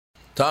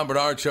Tom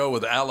Bernard Show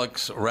with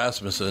Alex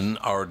Rasmussen,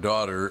 our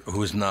daughter,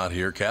 who's not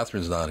here.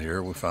 Catherine's not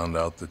here. We found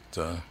out that,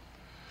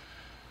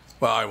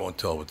 well, I won't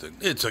tell what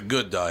it's a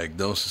good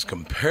diagnosis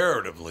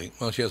comparatively.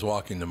 Well, she has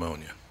walking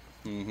pneumonia.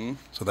 Mm-hmm.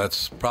 So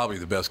that's probably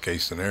the best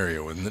case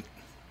scenario, isn't it?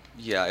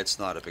 Yeah, it's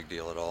not a big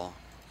deal at all.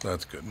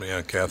 That's good.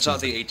 Yeah, Catherine. It's not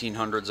the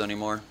 1800s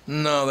anymore.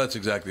 No, that's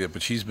exactly it.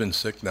 But she's been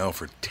sick now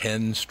for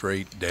 10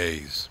 straight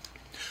days.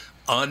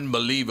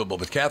 Unbelievable.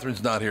 But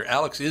Catherine's not here.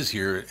 Alex is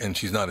here, and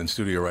she's not in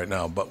studio right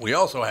now. But we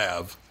also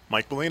have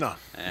Mike Molina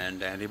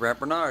and Andy Brant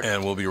Bernard.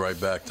 And we'll be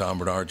right back. Tom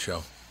Bernard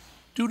Show.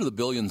 Due to the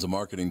billions of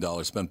marketing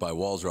dollars spent by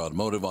Walser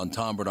Automotive on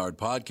Tom Bernard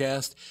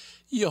Podcast,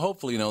 you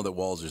hopefully know that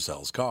Walser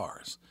sells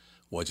cars.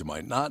 What you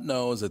might not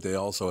know is that they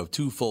also have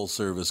 2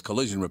 full-service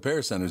collision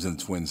repair centers in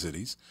the Twin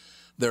Cities.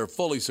 They're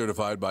fully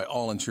certified by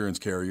all insurance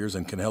carriers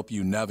and can help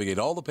you navigate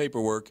all the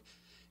paperwork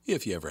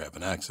if you ever have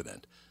an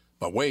accident.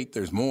 But wait,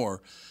 there's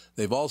more.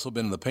 They've also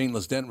been in the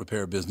paintless dent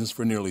repair business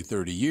for nearly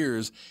 30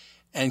 years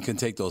and can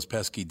take those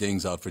pesky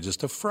dings out for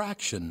just a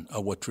fraction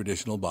of what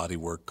traditional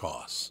bodywork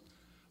costs.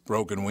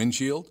 Broken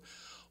windshield?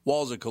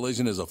 Walser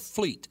Collision is a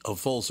fleet of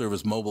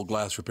full-service mobile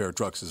glass repair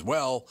trucks as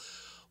well.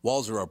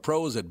 Walser are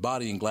pros at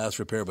body and glass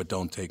repair, but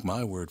don't take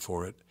my word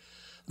for it.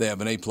 They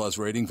have an A-plus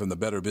rating from the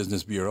Better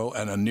Business Bureau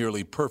and a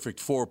nearly perfect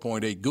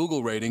 4.8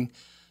 Google rating.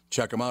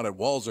 Check them out at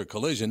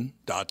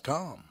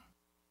walsercollision.com.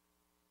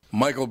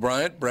 Michael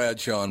Bryant,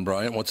 Bradshaw and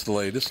Bryant, what's the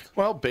latest?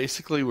 Well,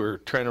 basically, we're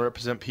trying to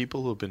represent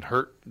people who have been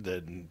hurt,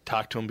 then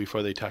talk to them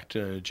before they talk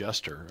to an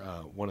adjuster.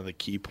 One of the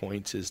key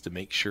points is to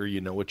make sure you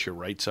know what your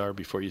rights are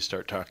before you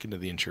start talking to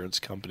the insurance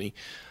company,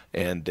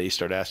 and they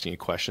start asking you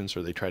questions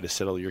or they try to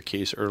settle your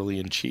case early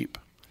and cheap.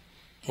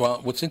 Well,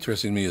 what's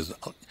interesting to me is,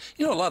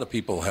 a lot of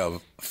people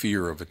have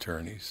fear of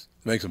attorneys.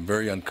 It makes them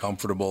very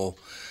uncomfortable.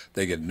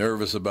 They get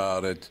nervous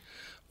about it.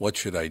 What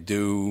should I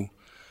do?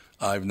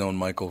 I've known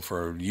Michael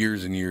for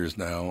years and years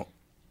now,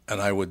 and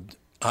I would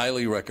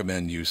highly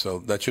recommend you. So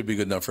that should be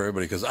good enough for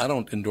everybody, because I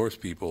don't endorse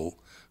people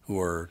who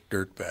are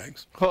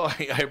dirtbags. Well,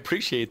 I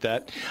appreciate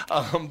that.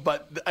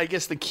 But I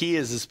guess the key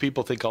is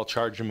people think I'll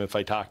charge them if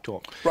I talk to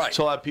them. Right.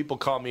 So a lot of people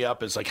call me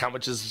up. It's like, how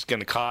much is this going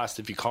to cost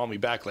if you call me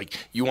back? Like,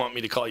 you want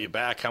me to call you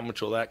back? How much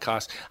will that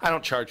cost? I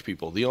don't charge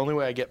people. The only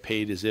way I get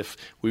paid is if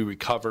we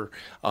recover,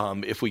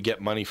 if we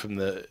get money from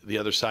the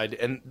other side.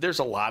 And there's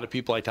a lot of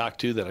people I talk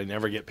to that I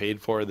never get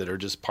paid for that are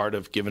just part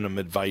of giving them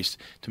advice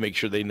to make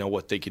sure they know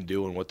what they can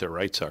do and what their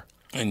rights are.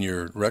 And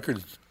your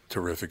record's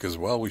terrific as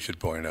well, we should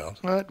point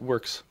out. Well, it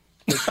works.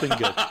 It's been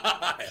good.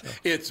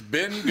 It's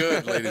been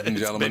good, ladies and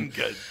gentlemen. It's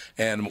been good.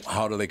 And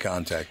how do they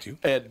contact you?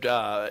 And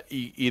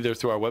either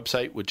through our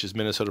website, which is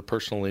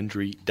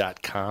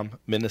minnesotapersonalinjury.com,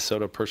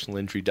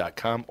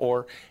 minnesotapersonalinjury.com,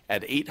 or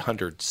at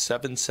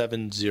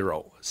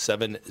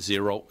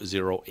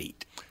 800-770-7008.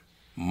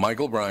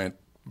 Michael Bryant,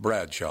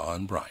 Bradshaw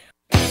and Bryant.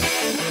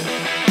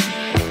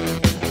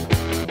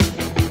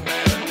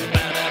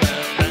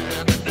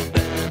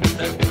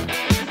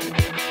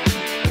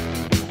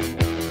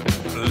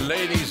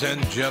 Ladies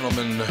and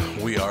gentlemen,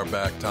 we are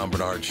back. Tom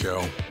Bernard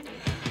Show.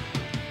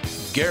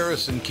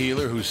 Garrison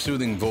Keillor, whose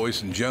soothing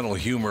voice and gentle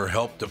humor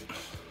helped him.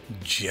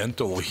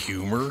 Gentle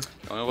humor?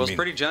 Well, it was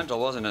pretty gentle,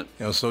 wasn't it?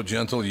 So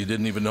gentle you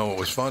didn't even know it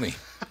was funny.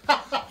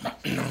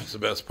 That's the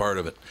best part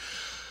of it.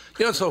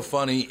 What's so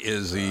funny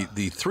is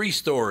the 3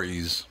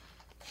 stories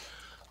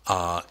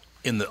on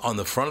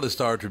the front of the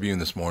Star Tribune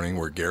this morning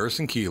were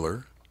Garrison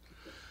Keillor,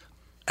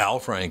 Al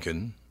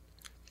Franken,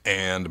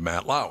 and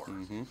Matt Lauer.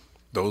 Mm-hmm.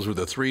 Those were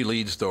the 3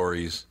 lead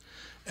stories.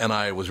 And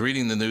I was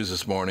reading the news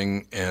this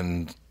morning,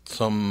 and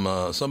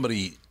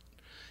somebody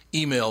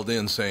emailed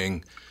in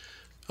saying,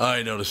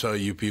 I notice how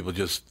you people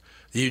just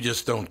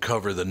don't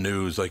cover the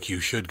news like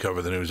you should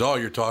cover the news. All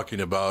you're talking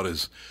about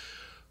is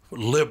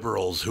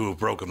liberals who have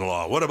broken the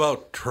law. What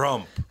about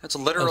Trump? That's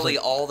literally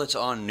all that's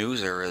on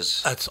Newser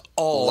is that's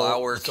all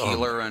Lauer,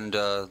 Keillor, and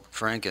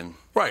Franken.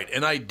 Right,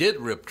 and I did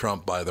rip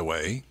Trump, by the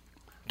way.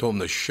 Told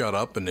him to shut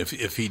up, and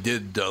if he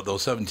did,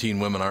 those 17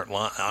 women aren't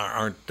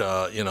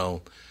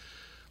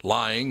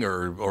lying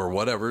or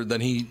whatever,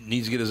 then he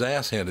needs to get his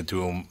ass handed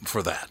to him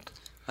for that.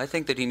 I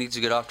think that he needs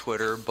to get off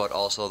Twitter, but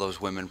also those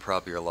women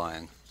probably are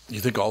lying. You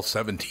think all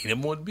 17 of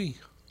them would be?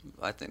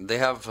 I think they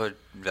have a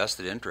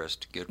vested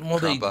interest to get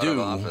Trump out of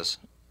office.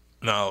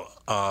 Now,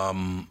 I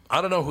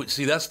don't know who.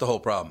 See, that's the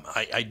whole problem.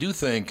 I do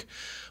think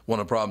one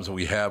of the problems that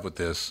we have with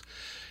this,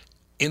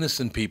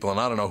 innocent people, and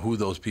I don't know who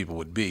those people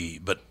would be,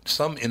 but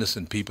some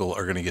innocent people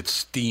are going to get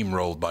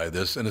steamrolled by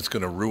this, and it's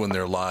going to ruin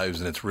their lives,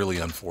 and it's really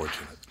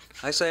unfortunate.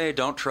 I say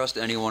don't trust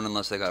anyone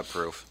unless they got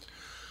proof.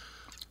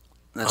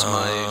 That's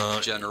my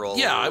general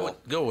Yeah, rule. I would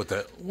go with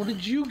that. What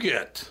did you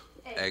get?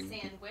 Egg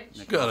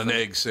sandwich. Got an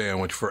egg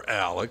sandwich for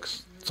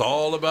Alex. It's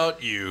all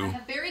about you. I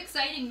have very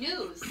exciting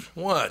news.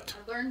 What?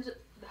 I learned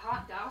the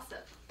hot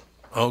gossip.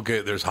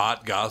 Okay, there's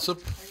hot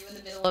gossip. Are you in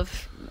the middle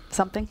of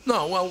something?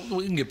 No, well,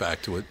 we can get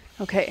back to it.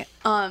 Okay.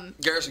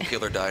 Garrison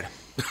Keillor died.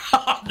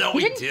 No,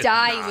 he didn't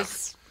die. Not. He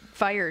was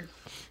fired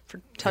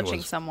for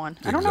touching someone.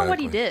 Exactly. I don't know what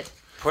he did.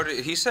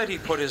 He said he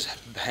put his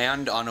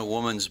hand on a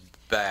woman's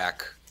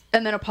back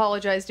And then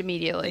apologized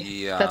immediately.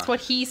 Yeah. That's what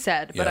he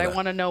said, but Yeah, I that-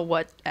 want to know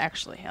what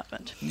actually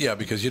happened. Yeah,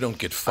 because you don't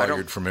get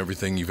fired from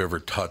everything you've ever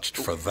touched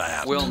for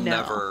that. We'll No.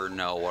 never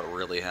know what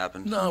really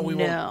happened. No, we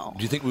No. won't.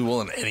 Do you think we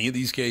will in any of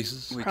these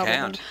cases? We Probably.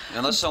 can't.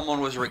 Unless someone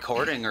was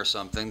recording or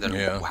something, then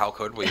how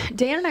could we?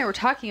 Dan and I were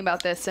talking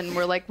about this, and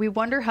we're like, we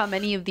wonder how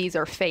many of these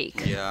are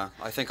fake. Yeah,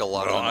 I think a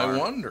lot Well, of them are. I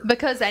wonder.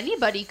 Because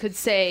anybody could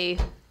say,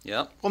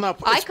 Yep. Well, now,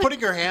 I is could-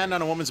 putting your hand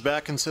on a woman's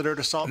back considered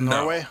assault in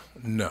Norway?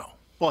 No.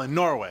 Well, in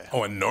Norway.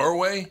 Oh, in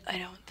Norway? I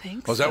don't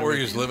think Was so. that where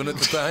he was living at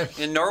the time?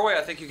 In Norway,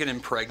 I think you can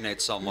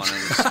impregnate someone. And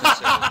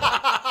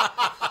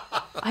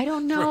I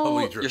don't know.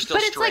 Probably true. You're still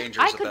But it's like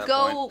strangers I at could that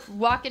go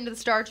walk into the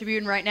Star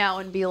Tribune right now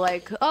and be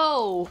like,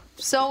 "Oh,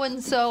 so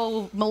and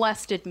so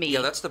molested me."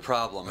 Yeah, that's the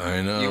problem.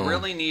 I know. You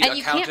really need and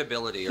you can't-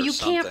 accountability or you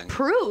something. can't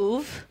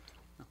prove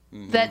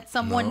that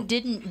someone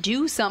didn't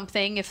do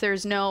something if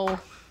there's no.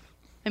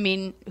 I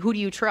mean, who do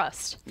you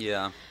trust?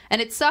 Yeah.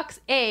 And it sucks,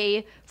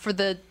 A, for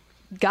the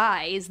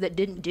guys that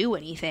didn't do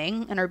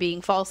anything and are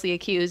being falsely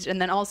accused, and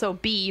then also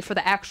B, for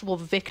the actual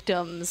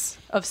victims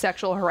of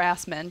sexual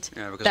harassment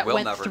Yeah, because that we'll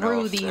went never know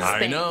through if these they're- I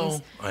things.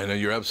 know.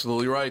 You're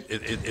absolutely right.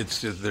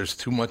 It's just, there's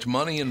too much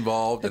money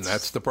involved, and It's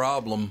that's the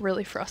problem.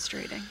 Really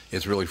frustrating.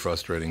 It's really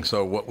frustrating.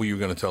 So, what were you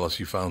going to tell us?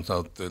 You found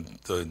out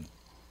the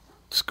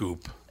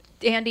scoop.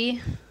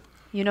 Andy,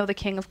 you know the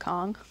King of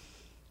Kong?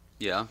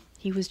 Yeah.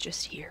 He was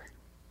just here.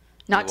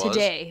 Not He was?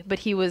 today, but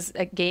he was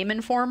a Game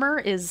Informer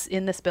is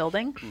in this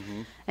building,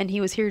 Mm-hmm. and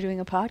he was here doing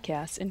a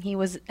podcast, and he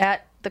was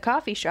at the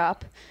coffee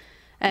shop,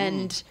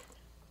 and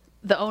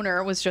the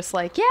owner was just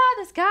like, "Yeah,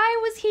 this guy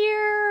was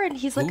here, and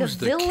he's like Who's a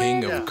the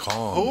villain." King of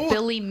Kong?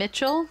 Billy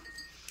Mitchell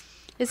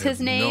is I have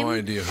his name. no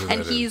idea who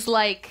and that he's is.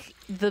 like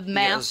the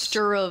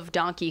master of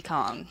Donkey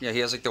Kong. Yeah, he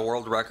has like the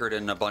world record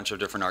in a bunch of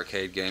different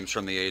arcade games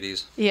from the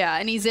 80s. Yeah,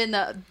 and he's in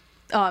the.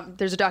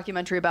 There's a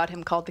documentary about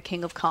him called The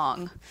King of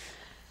Kong.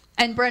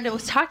 And Brenda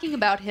was talking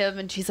about him,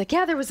 and she's like,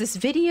 "Yeah, there was this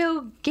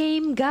video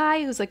game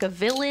guy who's like a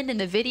villain in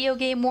the video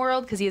game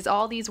world because he has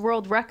all these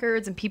world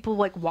records, and people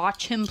like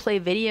watch him play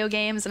video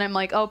games." And I'm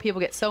like, "Oh, people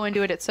get so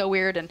into it, it's so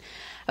weird." And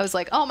I was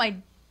like, "Oh, my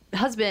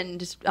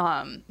husband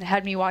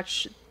had me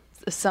watch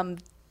some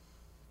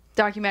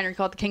documentary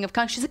called The King of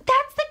Kong." She's like,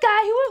 "That's the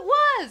guy who it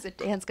was." And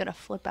Dan's gonna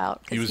flip out.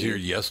 'cause He was here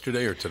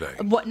yesterday or today?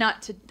 What?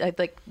 Not to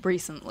like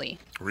recently.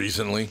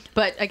 Recently?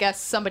 But I guess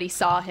somebody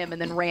saw him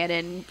and then ran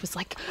in and was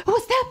like,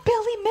 "Was that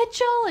Billy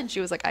Mitchell?" And she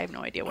was like, "I have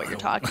no idea what you're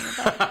talking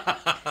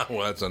about."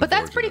 Well, that's But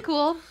that's pretty unfortunate.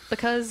 cool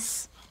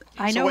because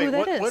I know So wait, who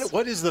that is.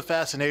 what is the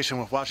fascination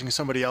with watching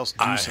somebody else do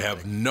I something?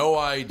 have no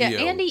idea. Yeah,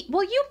 Andy,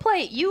 well,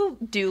 you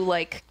do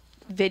like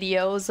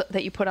videos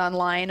that you put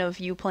online of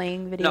you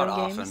playing video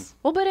Not games. often.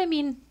 Well, but I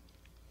mean,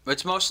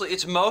 It's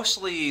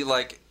mostly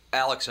like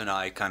Alex and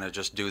I kind of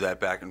just do that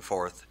back and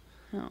forth.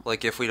 Oh.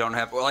 Like if we don't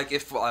have, like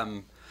if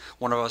one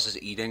of us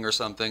is eating or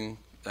something,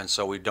 and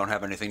so we don't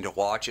have anything to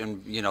watch,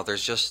 and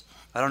there's just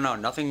I don't know,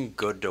 nothing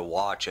good to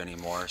watch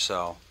anymore.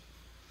 So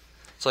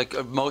it's like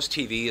most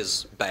TV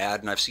is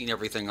bad, and I've seen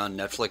everything on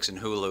Netflix and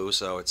Hulu.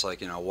 So it's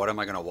like what am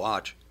I going to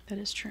watch? that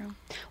is true.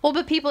 Well,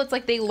 but people, it's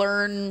like they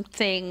learn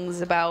things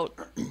about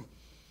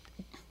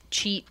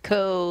cheat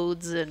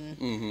codes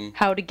and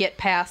how to get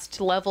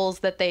past levels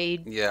that they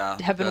Yeah,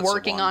 have been that's the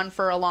working one. on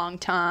for a long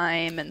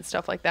time and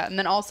stuff like that. And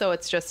then also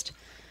it's just,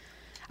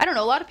 I don't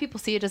know, a lot of people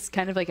see it as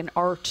kind of like an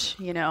art,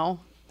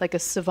 like a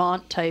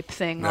savant type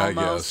thing I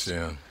almost. guess,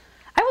 yeah.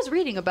 I was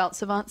reading about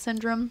savant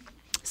syndrome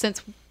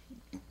since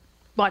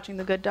watching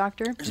The Good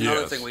Doctor. There's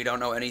another Yes. thing we don't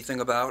know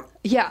anything about.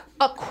 Yeah,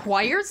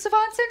 acquired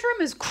savant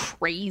syndrome is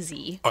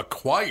crazy.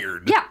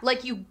 Acquired? Yeah,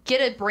 like you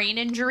get a brain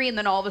injury and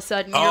then all of a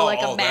sudden you're Oh, like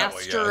a that way, yeah, I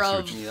master see what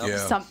of you- yeah.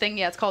 something.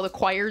 Yeah, it's called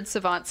acquired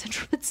savant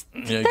syndrome.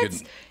 you That's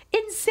could-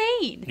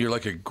 insane. You're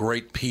like a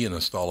great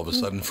pianist all of a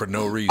sudden for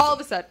no reason. All of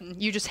a sudden,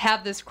 you just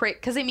have this great.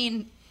 Because I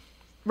mean,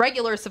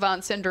 regular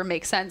savant syndrome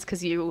makes sense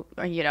because you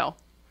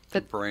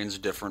The brain's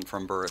different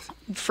from birth.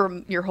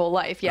 from your whole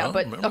life. Yeah, Oh,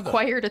 but remember that.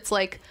 acquired, it's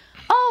like,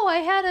 oh, I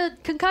had a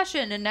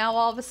concussion and now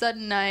all of a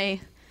sudden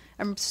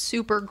I'm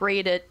super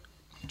great at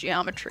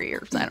geometry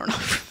or I don't know.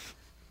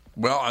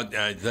 Well,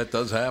 that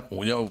does happen.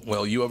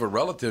 Well, you have a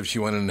relative. She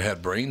went in and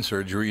had brain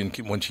surgery, and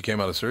when she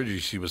came out of surgery,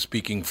 she was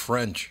speaking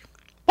French.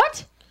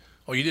 What?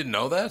 Oh, you didn't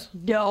know that?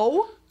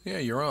 No. Yeah,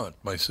 your aunt,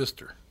 my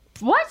sister.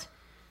 What?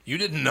 You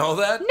didn't know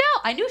that? No,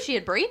 I knew she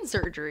had brain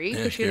surgery Yeah,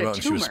 because she she came had out a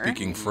and she was tumor.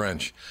 speaking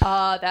French.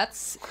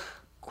 That's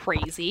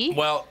crazy.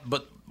 Well,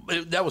 but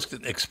that was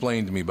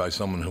explained to me by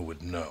someone who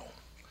would know.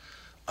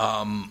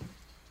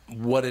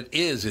 What it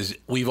is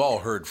we've all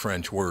heard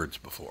French words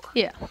before.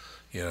 Yeah.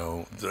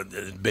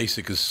 The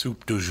basic is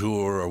soup du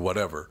jour or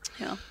whatever.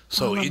 Yeah.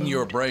 So in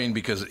your brain,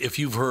 because if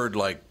you've heard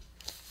like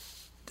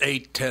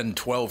 8, 10,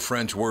 12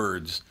 French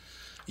words,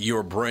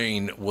 your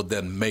brain would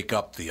then make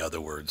up the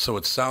other words. So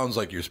it sounds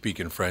like you're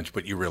speaking French,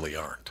 but you really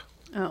aren't.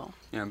 Oh.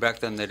 Back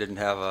then they didn't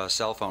have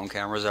cell phone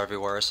cameras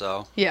everywhere,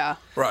 so Yeah.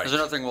 Right. there's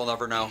another thing we'll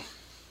never know.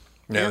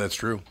 Yeah, that's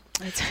true.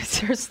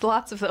 There's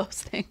lots of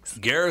those things.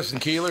 Garrison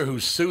Keeler,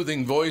 whose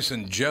soothing voice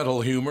and gentle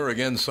humor,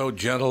 again so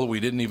gentle we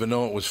didn't even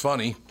know it was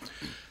funny,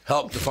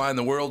 helped define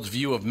the world's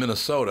view of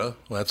Minnesota.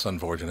 Well, that's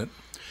unfortunate.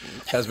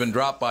 Has been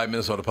dropped by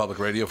Minnesota Public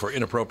Radio for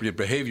inappropriate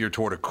behavior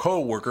toward a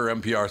co-worker.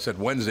 NPR said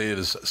Wednesday it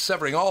is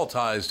severing all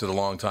ties to the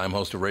longtime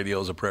host of radio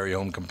as a Prairie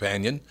Home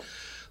Companion.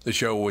 The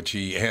show, which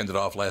he handed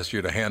off last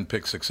year to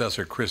hand-picked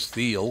successor Chris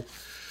Thiel,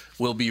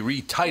 will be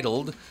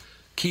retitled.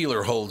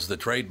 Keeler holds the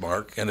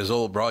trademark, and his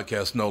old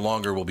broadcast no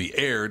longer will be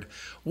aired.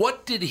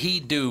 What did he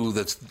do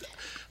that's...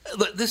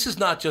 This is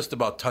not just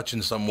about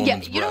touching some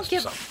woman's breast. You don't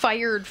get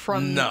fired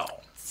from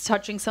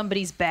touching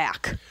somebody's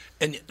back.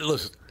 And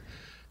listen...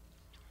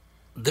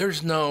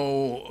 There's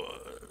no,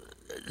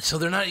 so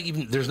they're not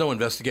even, there's no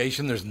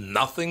investigation, there's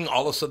nothing.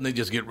 All of a sudden they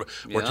just get,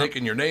 we're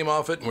taking your name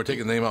off it, and we're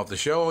taking the name off the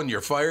show, and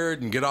you're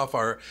fired, and get off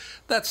our,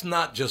 that's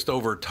not just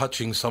over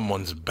touching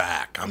someone's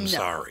back. I'm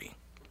sorry.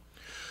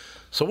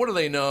 So what do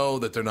they know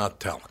that they're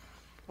not telling?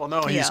 Well,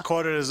 no, he's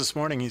quoted as this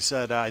morning, he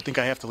said, I think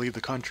I have to leave the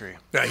country.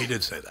 Yeah, he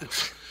did say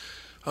that.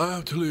 I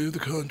have to leave the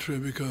country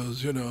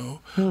because, you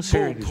know. Well,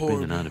 sir, it has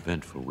been an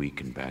uneventful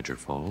week in Badger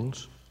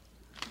Falls,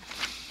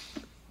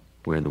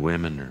 where the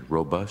women are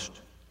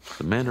robust,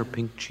 the men are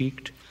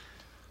pink-cheeked,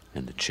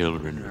 and the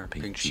children are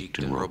pink-cheeked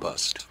and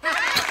robust.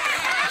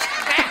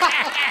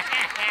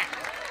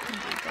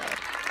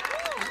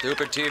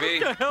 Stupid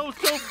TV. What the hell's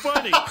so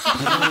funny?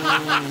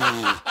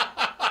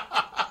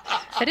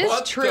 It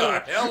is true.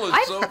 What the hell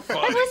is so funny?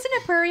 I've listened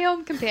to Prairie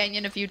Home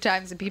Companion a few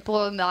times, and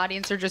people in the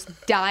audience are just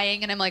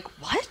dying, and I'm like,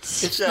 what?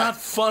 It's not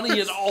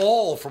funny at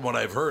all from what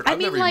I've heard. I I've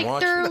mean, never like, even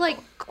watched they're it. like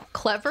knee,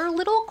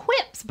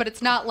 but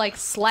it's not like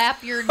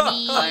slap your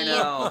knee. I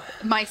know.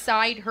 My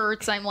side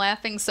hurts. I'm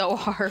laughing so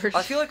hard.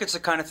 I feel like it's the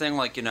kind of thing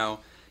like, you know,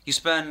 you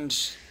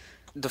spend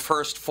the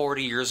first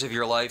 40 years of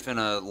your life in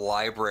a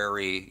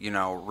library, you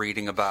know,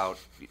 reading about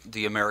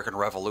the American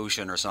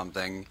Revolution or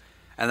something,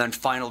 and then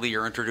finally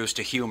you're introduced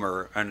to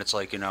humor, and it's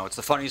like, you know, it's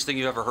the funniest thing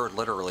you've ever heard,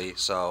 literally.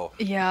 So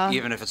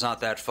even if it's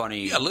not that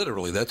funny. Yeah,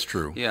 literally, that's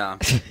true. Yeah.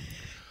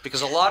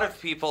 Because a lot of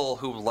people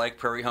who like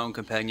Prairie Home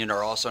Companion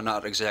are also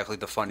not exactly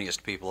the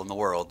funniest people in the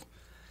world.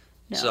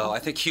 No. So I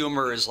think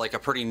humor is like a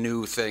pretty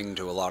new thing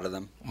to a lot of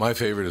them. My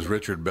favorite is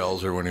Richard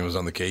Belzer when he was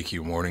on the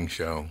KQ Morning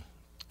Show.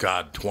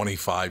 God,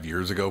 25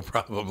 years ago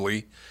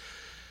probably.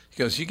 He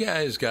goes, you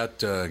guys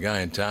got a guy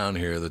in town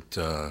here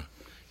that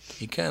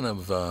he kind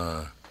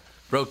of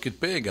broke it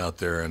big out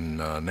there in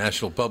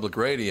National Public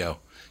Radio.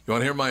 You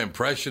want to hear my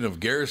impression of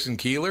Garrison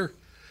Keillor?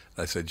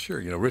 I said,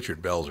 sure. You know,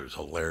 Richard Belzer's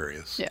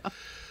hilarious. Yeah.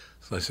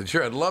 So I said,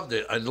 sure, I'd love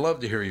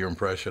to hear your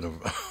impression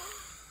of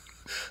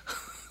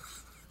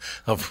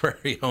of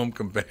Prairie Home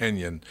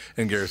Companion.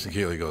 And Garrison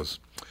Keillor goes,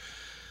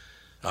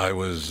 I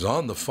was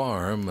on the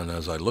farm, and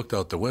as I looked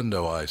out the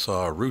window, I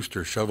saw a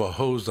rooster shove a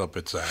hose up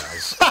its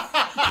ass.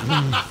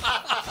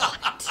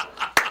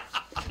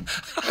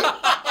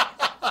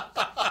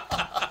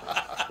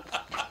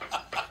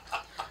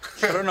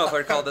 I don't know if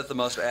I'd call that the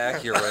most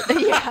accurate.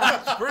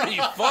 Yeah. It's pretty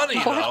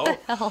funny, though.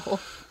 What the hell?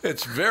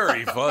 It's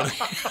very funny.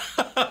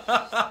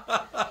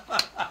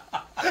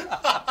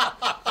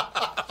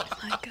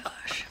 My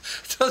gosh.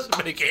 It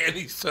doesn't make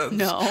any sense.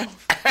 No.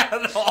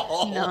 At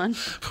all. None.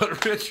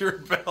 But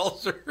Richard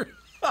Belzer.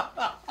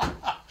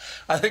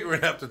 I think we're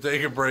going to have to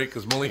take a break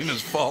because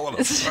Molina's falling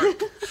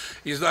apart.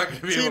 He's not going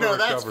to be able to recover.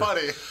 That's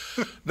funny.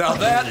 Now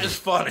that is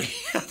funny.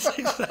 That's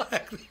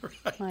exactly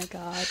right. My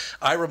God.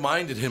 I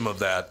reminded him of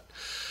that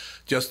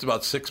just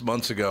about 6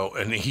 months ago,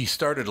 and he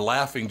started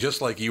laughing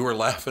just like you were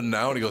laughing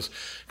now. And he goes,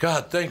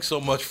 God, thanks so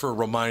much for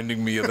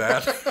reminding me of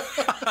that.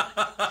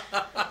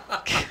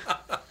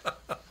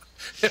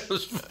 It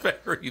was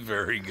very,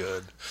 very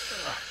good.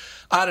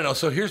 I don't know.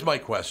 So here's my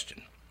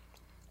question.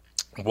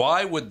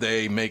 Why would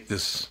they make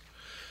this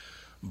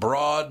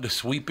broad,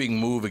 sweeping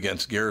move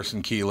against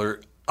Garrison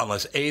Keillor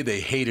unless, A, they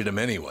hated him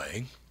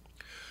anyway,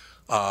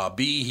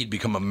 B, he'd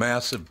become a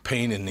massive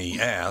pain in the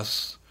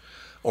ass,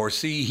 or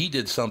C, he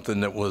did something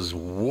that was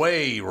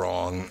way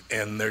wrong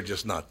and they're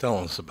just not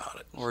telling us about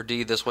it? Or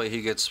D, this way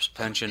he gets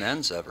pension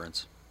and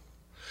severance.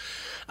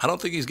 I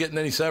don't think he's getting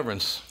any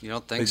severance. You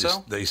don't think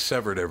so? They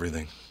severed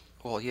everything.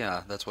 Well,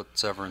 yeah, that's what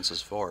severance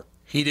is for.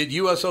 He did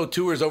USO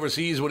tours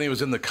overseas when he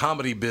was in the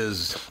comedy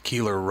biz,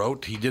 Keillor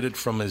wrote. He did it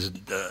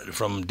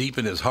from deep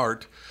in his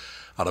heart,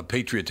 out of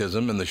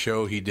patriotism, and the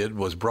show he did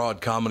was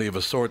broad comedy of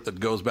a sort that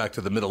goes back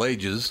to the Middle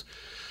Ages.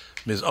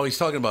 He's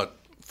talking about...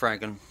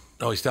 Franken.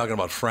 Oh, he's talking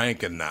about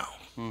Franken now.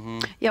 Mm-hmm.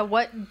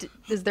 Yeah,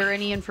 is there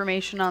any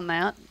information on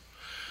that?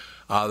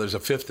 There's a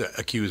fifth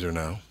accuser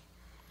now.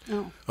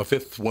 Oh. A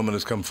fifth woman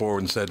has come forward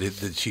and said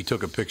that she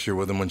took a picture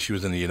with him when she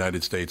was in the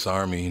United States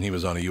Army, and he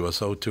was on a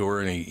USO tour,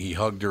 and he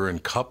hugged her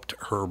and cupped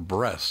her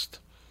breast.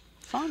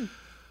 Fun.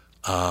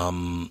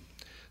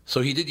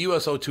 So he did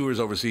USO tours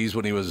overseas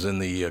when he was in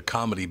the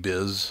comedy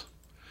biz,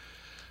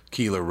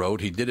 Keillor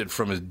wrote. He did it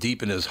from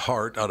deep in his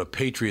heart, out of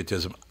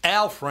patriotism.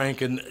 Al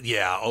Franken,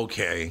 yeah,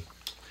 okay.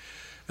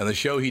 And the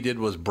show he did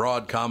was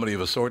broad comedy of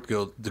a sort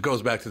that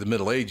goes back to the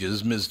Middle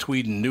Ages. Ms.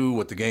 Tweeden knew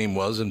what the game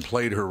was and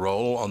played her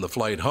role on the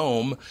flight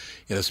home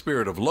in a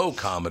spirit of low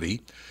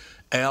comedy.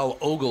 Al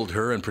ogled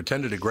her and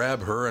pretended to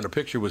grab her, and a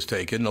picture was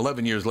taken.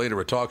 11 years later,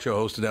 a talk show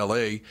host in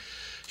L.A.,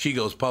 she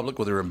goes public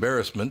with her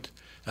embarrassment,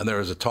 and there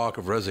is a talk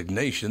of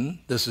resignation.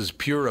 This is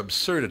pure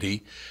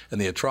absurdity, and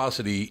the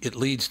atrocity it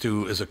leads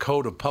to is a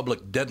code of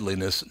public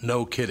deadliness,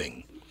 no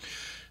kidding.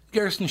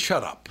 Garrison,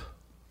 shut up.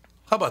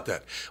 How about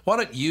that? Why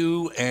don't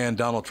you and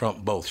Donald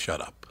Trump both shut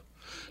up?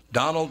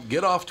 Donald,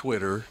 get off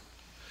Twitter,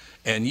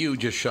 and you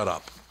just shut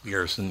up,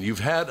 Garrison. You've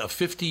had a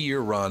 50-year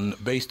run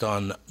based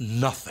on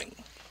nothing.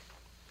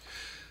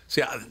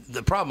 See,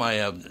 the problem I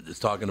have is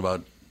talking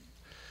about,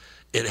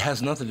 it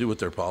has nothing to do with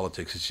their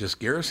politics. It's just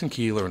Garrison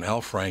Keillor and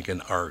Al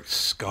Franken are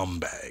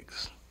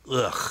scumbags.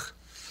 Ugh.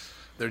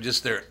 They're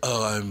just there,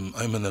 I'm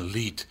an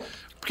elite.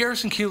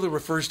 Garrison Keillor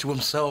refers to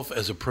himself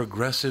as a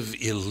progressive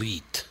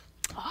elite.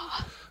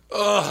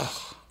 Ugh.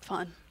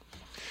 Fun.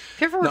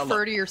 If you ever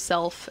refer to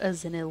yourself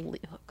as an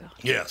elite, oh God.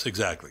 Yes,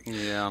 exactly.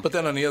 Yeah. But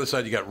then on the other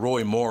side, you got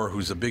Roy Moore,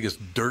 who's the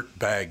biggest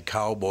dirtbag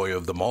cowboy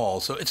of them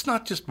all. So it's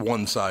not just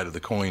one side of the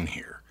coin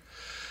here.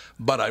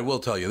 But I will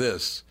tell you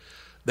this.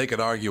 They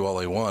could argue all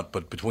they want,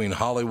 but between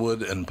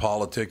Hollywood and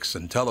politics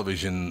and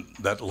television,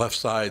 that left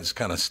side's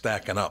kind of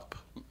stacking up.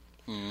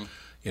 Mm.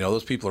 You know,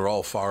 those people are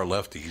all far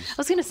lefties. I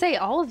was going to say,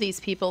 all of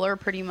these people are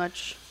pretty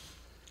much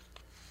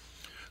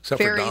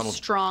very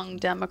strong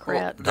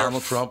Democrat. Well,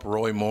 Donald Trump,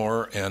 Roy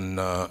Moore, and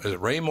is it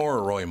Ray Moore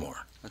or Roy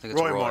Moore? I think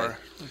it's Roy. Moore.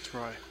 That's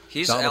Roy.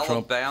 He's Donald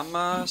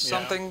Alabama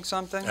something.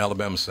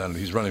 Alabama Senate.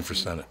 He's running for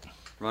Senate.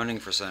 Running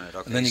for Senate.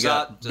 Okay. And then you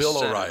got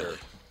Bill O'Reilly.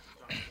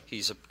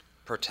 He's a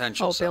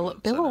potential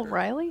Bill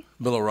O'Reilly?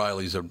 Bill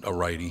O'Reilly's a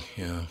righty,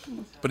 yeah.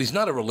 But he's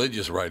not a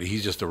religious righty.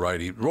 He's just a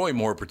righty. Roy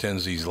Moore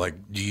pretends he's like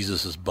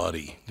Jesus'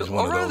 buddy. He's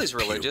one O'Reilly's of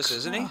those religious, pukes.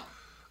 Isn't he?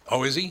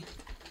 Oh, is he?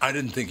 I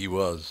didn't think he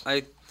was.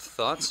 I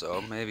thought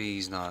so. Maybe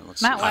he's not.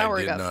 Matt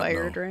Lauer got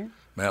fired, right?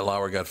 Matt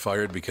Lauer got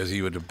fired because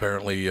he would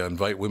apparently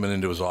invite women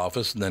into his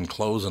office and then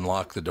close and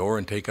lock the door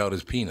and take out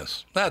his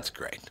penis. That's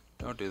great.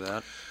 Don't do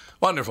that.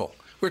 Wonderful.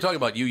 We were talking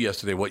about you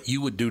yesterday, what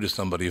you would do to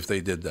somebody if they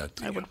did that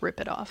to you. I would rip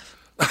it off.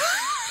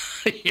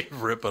 You'd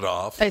rip it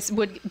off. I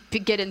would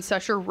get in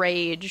such a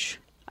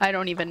rage. I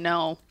don't even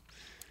know.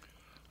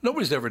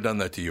 Nobody's ever done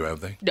that to you,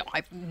 have they? No,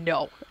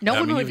 no. No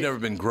one would. You've never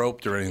been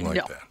groped or anything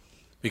like that.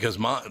 Because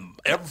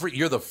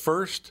you're the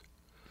first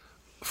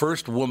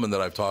woman that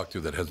I've talked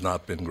to that has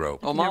not been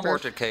groped. Well, Mom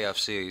worked at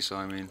KFC, so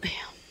I mean.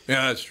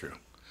 Yeah, that's true.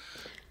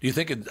 Do you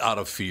think it's out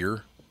of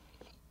fear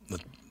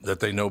that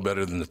they know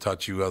better than to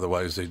touch you?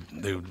 Otherwise,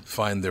 they would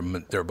find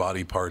their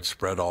body parts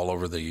spread all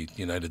over the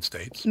United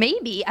States?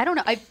 Maybe. I don't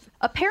know.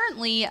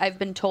 Apparently, I've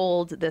been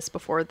told this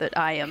before, that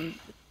I am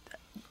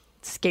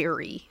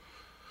scary.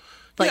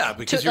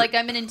 Because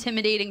I'm an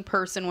intimidating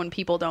person when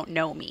people don't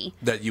know me.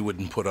 That you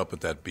wouldn't put up with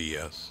that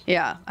BS.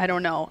 Yeah, I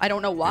don't know. I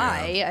don't know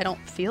why. Yeah. I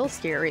don't feel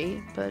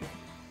scary, but...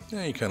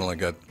 Yeah, you kind of like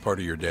got part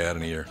of your dad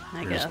in here.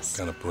 I You're guess. Just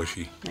kind of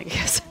pushy. I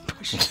guess I'm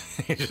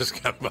pushy. You're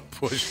just kind of a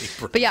pushy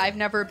person. But yeah, I've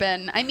never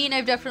been... I mean,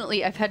 I've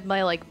had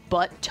my,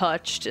 butt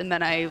touched, and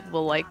then I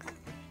will,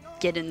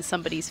 get in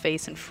somebody's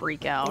face and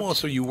freak out. Well,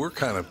 so you were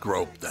kind of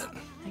groped then.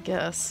 I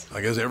guess.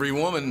 Every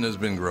woman has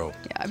been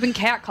groped. Yeah, I've been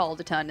catcalled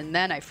a ton, and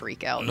then I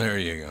freak out. There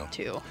you go.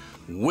 Too.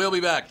 We'll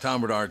be back. Tom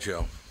Bernard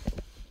Show.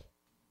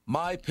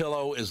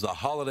 MyPillow is the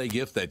holiday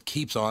gift that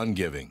keeps on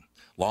giving.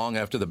 Long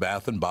after the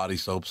bath and body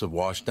soaps have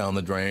washed down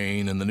the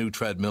drain and the new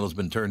treadmill has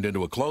been turned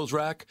into a clothes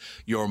rack,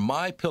 your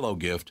MyPillow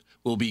gift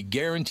will be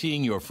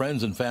guaranteeing your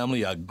friends and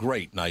family a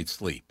great night's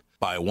sleep.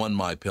 Buy one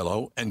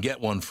MyPillow and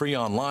get one free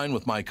online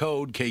with my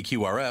code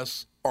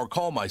KQRS, or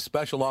call my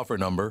special offer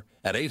number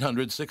at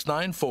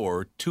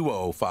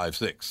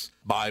 800-694-2056.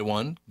 Buy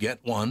one, get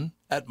one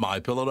at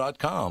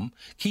MyPillow.com,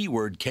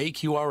 keyword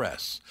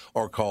KQRS,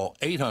 or call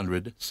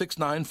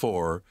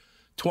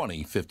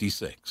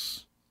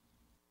 800-694-2056.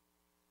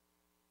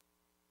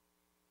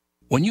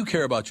 When you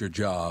care about your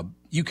job,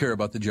 you care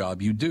about the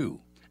job you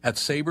do. At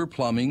Sabre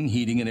Plumbing,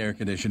 Heating, and Air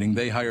Conditioning,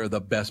 they hire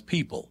the best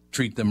people,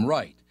 treat them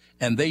right,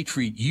 and they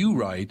treat you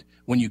right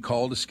when you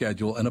call to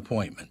schedule an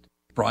appointment.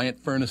 Bryant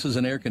Furnaces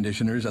and Air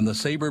Conditioners and the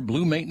Sabre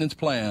Blue Maintenance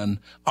Plan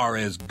are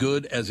as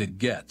good as it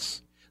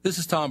gets. This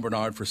is Tom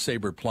Bernard for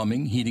Sabre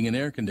Plumbing, Heating, and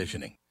Air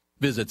Conditioning.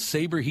 Visit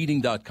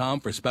saberheating.com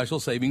for special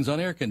savings on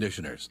air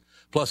conditioners.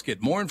 Plus,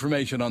 get more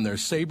information on their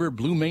Sabre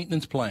Blue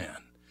Maintenance Plan.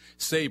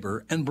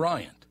 Sabre and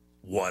Bryant,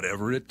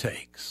 whatever it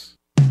takes.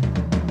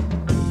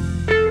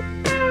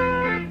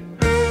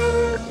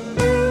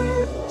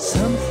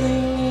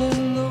 Something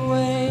in the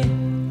way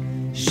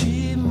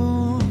she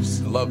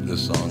moves. I love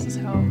this song. This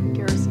is how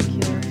Garrison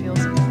Keillor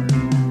feels about it.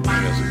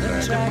 Yes, exactly.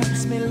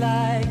 Attracts me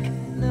like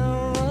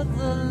no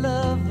other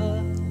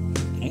lover.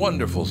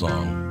 Wonderful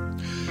song.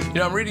 You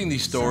know, I'm reading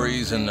these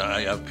stories, and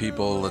I have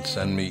people that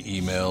send me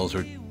emails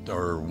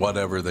or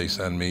whatever they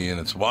send me, and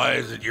it's, why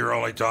is it you're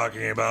only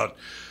talking about,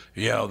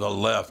 the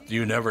left?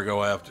 You never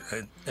go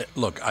after...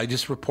 Look, I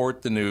just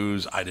report the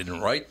news. I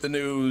didn't write the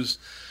news.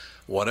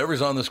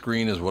 Whatever's on the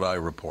screen is what I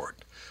report.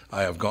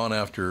 I have gone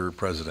after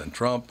President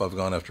Trump. I've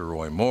gone after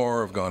Roy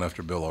Moore. I've gone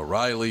after Bill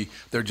O'Reilly.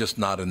 They're just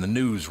not in the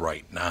news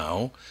right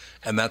now,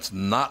 and that's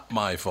not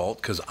my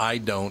fault because I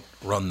don't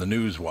run the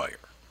news wire.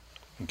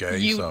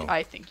 Okay,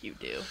 I think you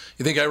do.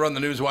 You think I run the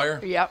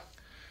newswire? Yep.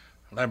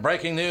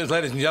 Breaking news,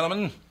 ladies and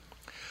gentlemen.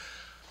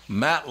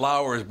 Matt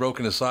Lauer has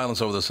broken his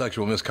silence over the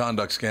sexual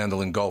misconduct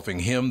scandal engulfing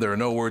him. There are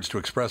no words to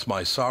express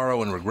my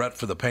sorrow and regret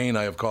for the pain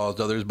I have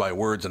caused others by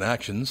words and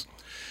actions,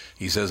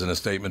 he says in a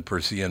statement per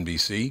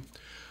CNBC.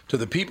 To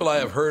the people I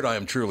have hurt, I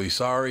am truly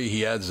sorry.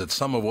 He adds that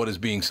some of what is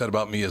being said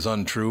about me is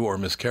untrue or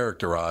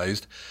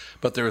mischaracterized,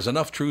 but there is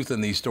enough truth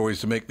in these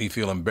stories to make me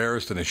feel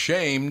embarrassed and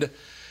ashamed.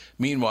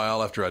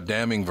 Meanwhile, after a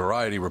damning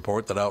Variety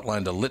report that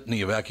outlined a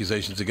litany of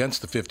accusations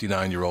against the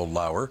 59-year-old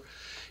Lauer,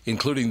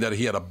 including that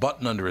he had a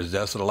button under his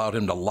desk that allowed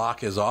him to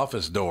lock his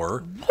office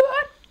door.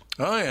 What?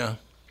 Oh, yeah.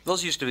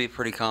 Those used to be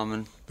pretty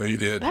common. They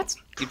did. That's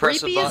You press a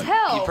creepy button, as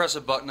hell. you press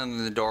a button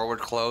and the door would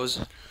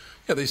close.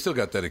 Yeah, they still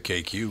got that at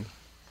KQ.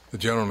 The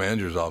general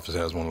manager's office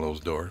has one of those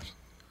doors.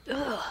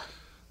 Ugh.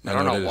 I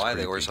don't know that is why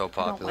they creepy. were so I don't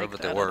popular, like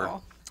but that they at were.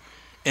 all.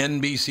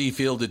 NBC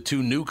fielded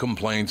 2 new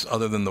complaints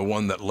other than the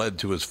one that led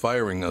to his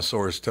firing, a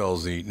source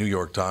tells the New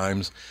York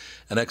Times.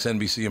 An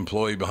ex-NBC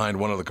employee behind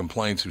one of the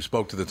complaints who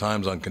spoke to the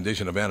Times on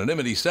condition of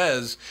anonymity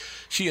says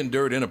she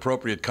endured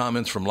inappropriate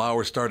comments from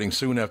Lauer starting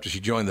soon after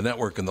she joined the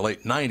network in the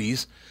late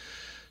 90s.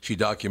 She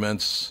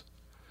documents...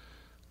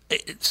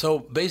 So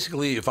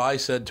basically, if I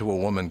said to a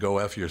woman, go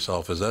F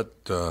yourself, is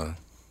that, That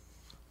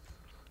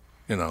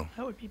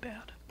would be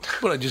bad.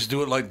 Would I just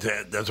do it like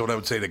that? That's what I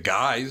would say to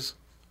guys.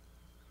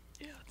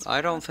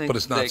 I don't think But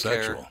it's not they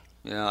care. sexual.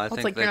 Yeah, I It's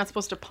think like they, you're not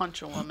supposed to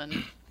punch a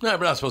woman. No,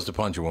 we're not supposed to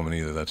punch a woman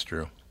either. That's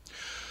true.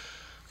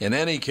 In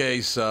any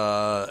case,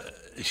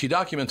 she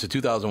documents a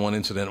 2001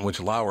 incident in which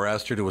Lauer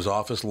asked her to his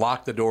office,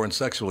 locked the door, and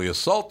sexually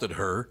assaulted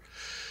her.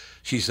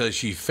 She says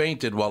she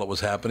fainted while it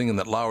was happening and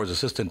that Lauer's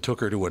assistant took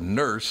her to a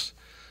nurse.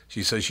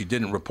 She says she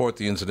didn't report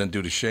the incident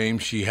due to shame.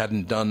 She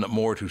hadn't done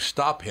more to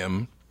stop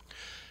him,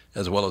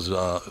 as well as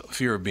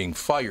fear of being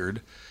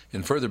fired.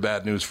 In further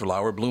bad news for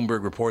Lauer,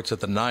 Bloomberg reports that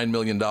the $9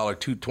 million,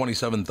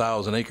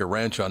 27,000-acre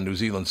ranch on New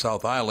Zealand's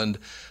South Island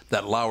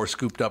that Lauer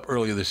scooped up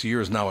earlier this year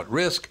is now at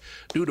risk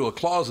due to a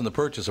clause in the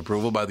purchase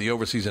approval by the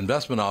Overseas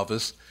Investment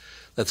Office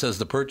that says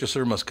the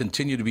purchaser must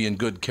continue to be in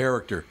good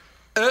character.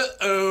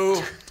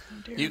 Uh-oh.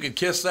 You could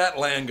kiss that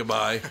land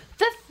goodbye.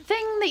 The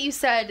thing that you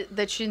said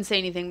that she didn't say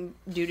anything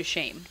due to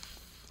shame,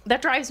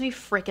 that drives me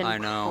freaking I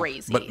know.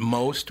 crazy. But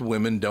most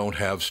women don't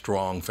have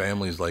strong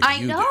families like I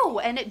you know,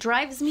 and it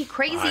drives me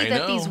crazy I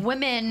that know. these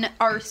women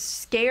are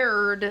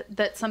scared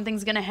that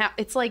something's going to happen.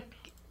 It's like,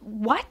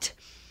 what?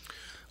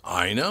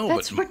 I know,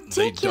 That's but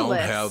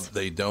ridiculous.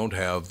 they don't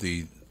have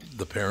the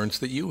parents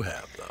that you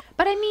have, though.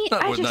 But I mean,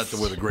 Not, I not just... that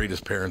we're the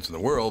greatest parents in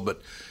the world, but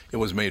it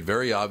was made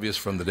very obvious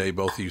from the day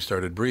both of you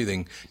started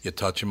breathing, you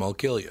touch him, I'll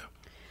kill you.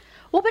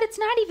 Well, but it's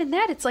not even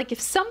that. It's like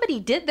if somebody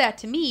did that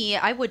to me,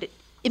 I would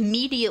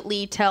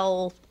immediately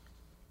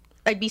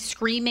I'd be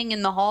screaming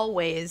in the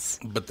hallways.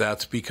 But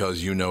that's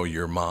because you know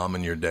your mom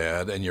and your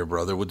dad and your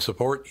brother would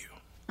support you.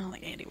 I don't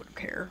think Andy would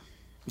care.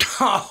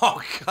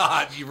 Oh,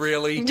 God, you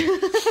really?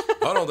 I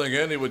don't think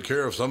Andy would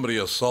care if somebody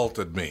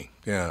assaulted me.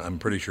 Yeah, I'm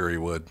pretty sure he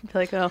would. I'd be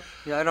like, oh.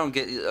 Yeah, I don't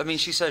get. I mean,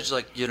 she says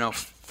like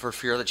for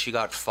fear that she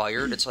got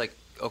fired. It's like,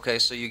 okay,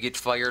 so you get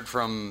fired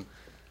from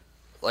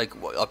like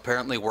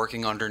apparently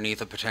working underneath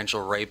a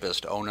potential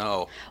rapist. Oh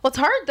no. Well, it's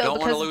hard though. Don't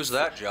want to because- lose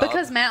that job.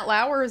 Because Matt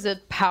Lauer is a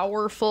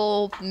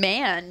powerful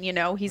man.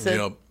 He's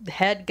a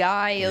head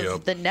guy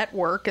of the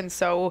network, and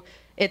so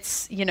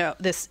it's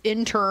this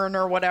intern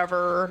or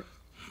whatever,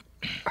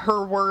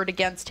 her word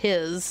against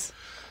his.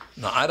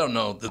 Now, I don't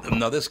know.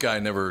 Now, this guy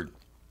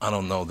I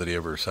don't know that he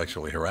ever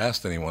sexually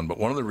harassed anyone, but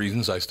one of the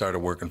reasons I started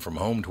working from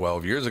home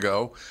 12 years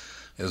ago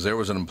is there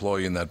was an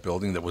employee in that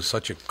building that was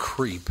such a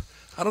creep.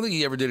 I don't think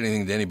he ever did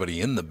anything to anybody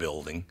in the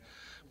building,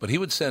 but he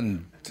would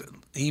send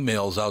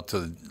emails out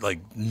to, like,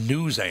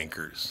 news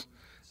anchors.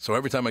 So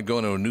every time I'd go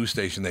into a news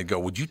station, they'd go,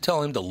 would you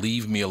tell him to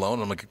leave me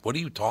alone? I'm like, what are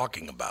you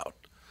talking about?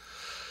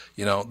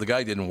 The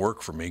guy didn't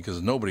work for me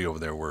because nobody over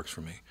there works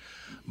for me.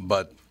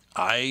 But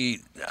I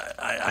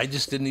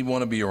just didn't even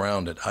want to be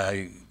around it.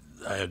 I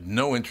had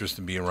no interest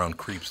in being around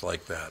creeps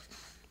like that.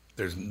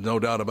 There's no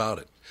doubt about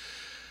it.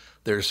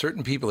 There are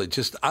certain people that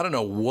just, I don't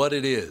know what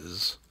it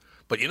is,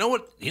 but you know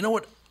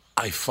what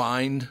I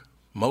find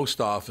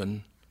most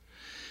often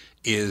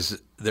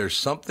is there's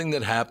something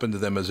that happened to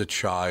them as a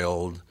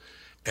child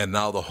and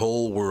now the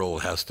whole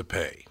world has to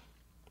pay.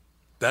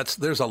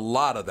 There's a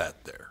lot of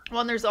that there.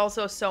 Well, and there's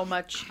also so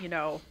much,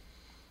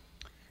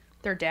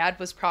 their dad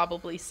was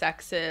probably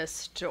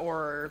sexist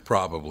or...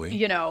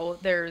 Probably.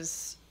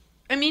 there's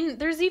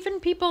even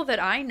people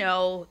that I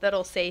know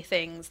that'll say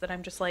things that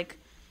I'm just like,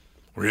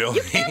 Really?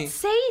 you can't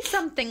say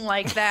something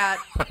like that.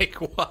 Like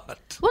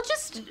what? Well,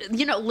 just,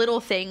 little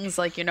things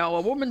like,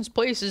 a woman's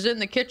place is in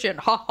the kitchen.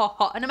 Ha, ha,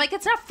 ha. And I'm like,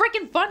 it's not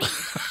freaking funny.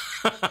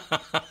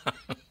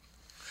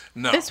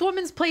 No. This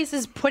woman's place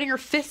is putting her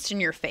fist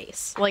in your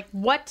face. Like,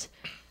 what?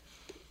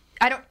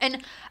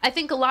 And I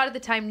think a lot of the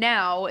time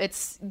now,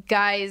 it's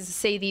guys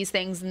say these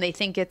things and they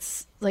think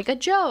it's like a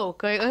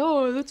joke. Like,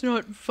 oh, that's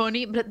not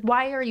funny. But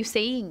why are you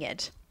saying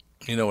it?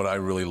 You know what I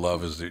really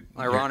love is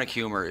ironic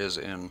humor is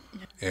in.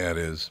 Yeah, it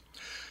is.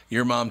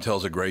 Your mom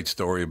tells a great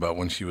story about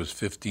when she was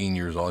 15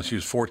 years old. She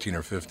was 14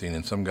 or 15,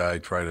 and some guy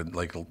tried to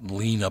like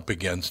lean up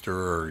against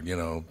her, or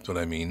that's what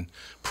I mean,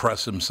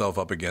 press himself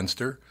up against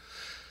her.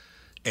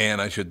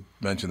 And I should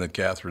mention that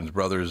Catherine's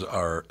brothers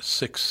are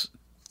 6'3",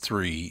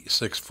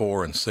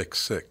 6'4", and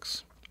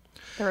 6'6".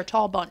 They're a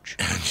tall bunch.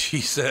 And she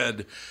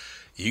said,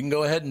 "You can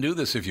go ahead and do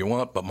this if you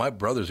want, but my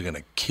brothers are going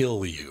to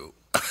kill you."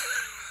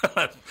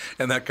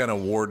 And that kind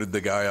of warded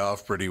the guy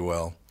off pretty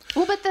well.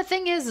 Well, but the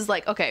thing is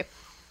like, okay,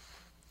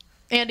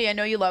 Andy, I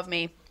know you love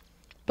me,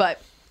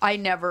 but I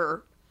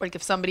never, like,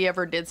 if somebody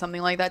ever did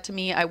something like that to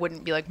me, I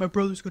wouldn't be like, my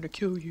brother's going to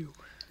kill you.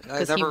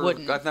 Because he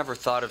wouldn't. I've never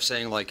thought of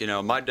saying, like,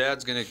 my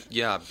dad's going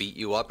to, beat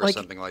you up or like,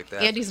 something like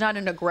that. Andy's not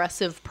an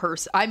aggressive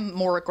person. I'm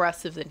more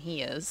aggressive than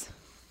he is.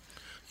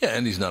 Yeah,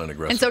 Andy's not an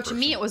aggressive And so to person.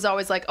 me, it was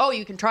always like, oh,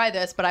 you can try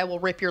this, but I will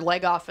rip your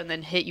leg off and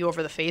then hit you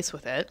over the face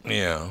with it.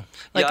 Yeah.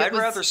 Like, I'd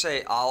rather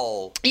say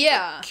I'll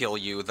kill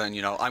you than,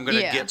 I'm going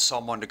to get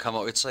someone to come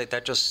out. It's like,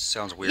 that just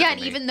sounds weird Yeah, to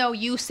and me. even though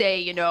you say,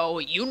 you know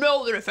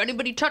that if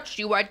anybody touched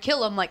you, I'd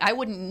kill him, like, I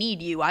wouldn't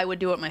need you. I would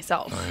do it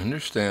myself. I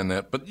understand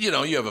that. But, you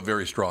have a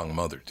very strong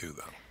mother, too,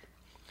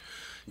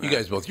 though. You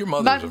guys both, your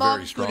mother's a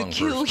very strong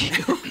person. My mom's going to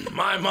kill you.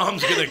 My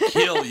mom's going to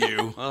kill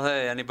you. Well,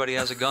 hey, anybody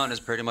has a gun is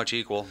pretty much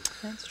equal.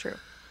 That's true.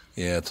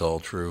 Yeah, it's all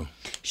true.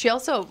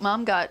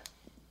 Mom got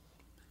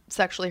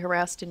sexually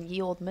harassed in Ye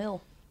Old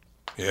Mill.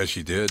 Yeah,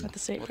 she did. At the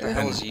state What fair. the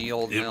hell is Ye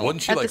Old Mill?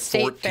 Wasn't she At the like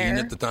state 14 fair.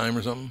 at the time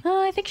or something?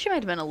 I think she might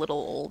have been a little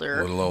older.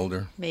 A little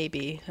older.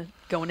 Maybe.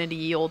 Going into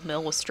Ye Old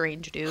Mill with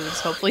strange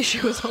dudes. Hopefully she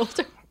was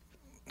older.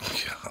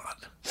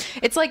 God.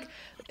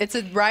 It's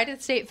a ride at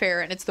the state fair,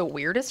 and it's the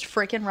weirdest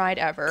freaking ride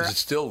ever. Is it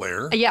still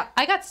there? Yeah,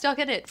 I got stuck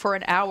in it for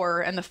an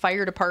hour, and the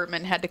fire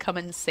department had to come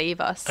and save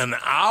us. An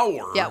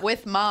hour? Yeah,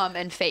 with Mom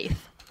and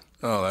Faith.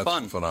 Oh, that's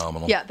Fun.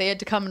 phenomenal. Yeah, they had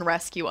to come and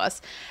rescue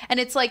us. And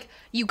it's like,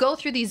 you go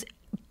through these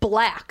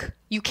black,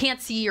 you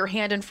can't see your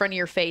hand in front of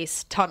your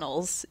face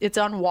tunnels. It's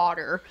on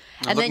water.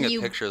 I'm looking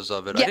at pictures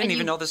of it. I didn't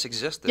even know this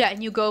existed. Yeah,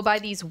 and you go by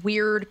these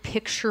weird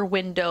picture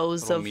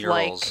windows Little of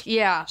murals.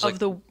 of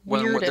the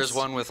weirdest. There's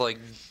one with like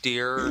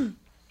deer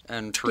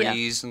and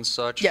trees and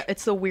such. Yeah,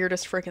 it's the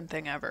weirdest freaking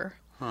thing ever.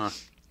 Huh.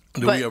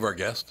 Do we have our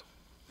guest?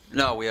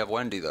 No, we have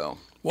Wendy though.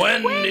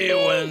 Wendy.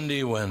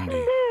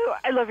 Hello.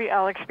 I love you,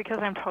 Alex, because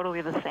I'm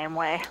totally the same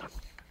way.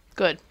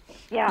 Good.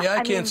 Yeah. Yeah,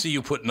 I can't see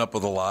you putting up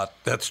with a lot.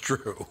 That's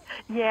true.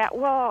 Yeah.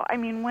 Well, I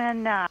mean,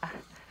 when I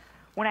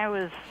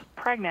was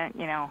pregnant,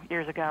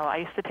 years ago, I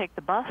used to take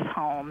the bus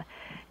home,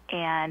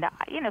 and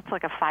it's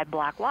like a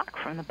 5-block walk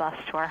from the bus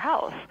to our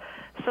house.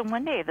 So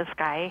one day, this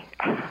guy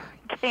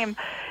came.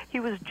 He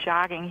was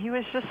jogging. He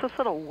was just this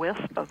little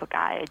wisp of a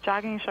guy,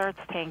 jogging shorts,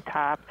 tank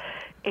top,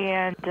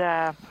 and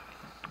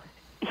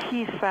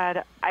he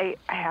said, "I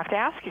have to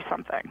ask you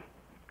something."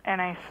 And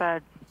I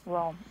said,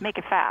 "Well, make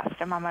it fast.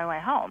 I'm on my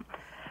way home."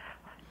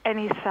 And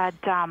he said,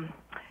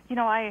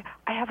 I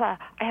have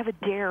a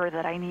dare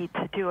that I need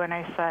to do. And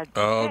I said,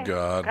 "Oh, okay,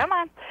 God. Come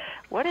on.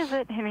 What is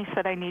it?" And he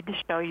said, "I need to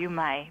show you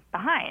my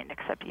behind,"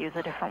 except use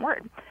a different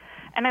word.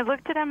 And I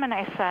looked at him and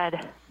I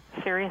said,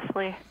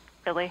 "Seriously?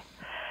 Really?"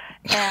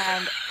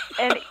 And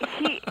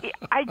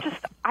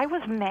I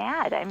was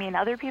mad. I mean,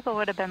 other people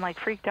would have been like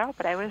freaked out,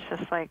 but I was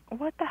just like,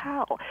 what the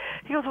hell?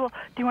 He goes, "Well,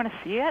 do you want to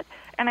see it?"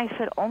 And I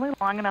said, "Only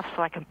long enough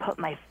so I can put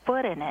my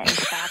foot in it and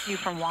stop you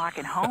from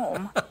walking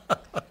home."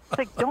 It's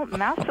like, don't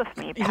mess with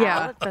me, pal.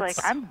 Yeah, it's like,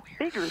 I'm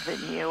bigger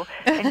than you.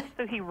 And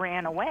so he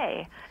ran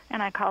away.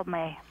 And I called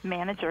my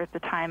manager at the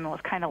time and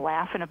was kind of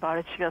laughing about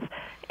it. She goes,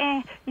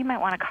 you might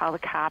want to call the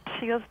cops.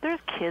 She goes, "There's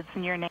kids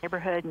in your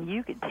neighborhood and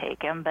you could take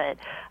them, but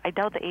I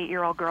doubt the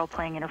 8-year-old girl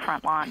playing in her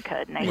front lawn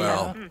could." And I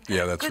said,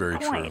 yeah, that's very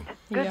point. true.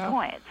 Good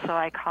point. So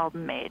I called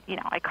and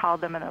I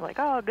called them and they're like,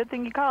 "Oh, good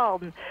thing you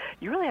called. And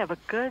you really have a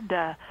good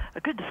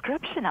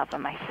description of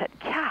them." I said,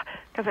 "Yeah,"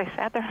 because I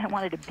sat there and I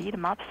wanted to beat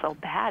him up so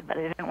bad, but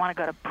I didn't want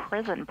to go to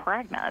prison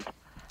pregnant.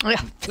 Yeah.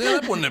 Yeah,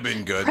 that wouldn't have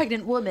been good.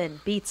 Pregnant woman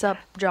beats up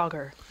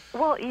jogger.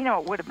 Well,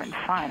 it would have been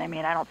fun. I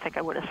mean, I don't think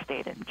I would have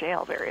stayed in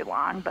jail very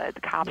long, but the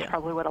cops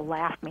probably would have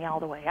laughed me all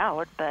the way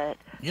out. But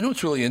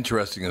What's really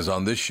interesting is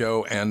on this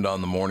show and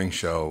on the morning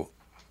show,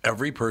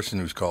 every person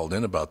who's called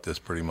in about this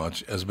pretty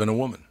much has been a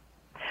woman.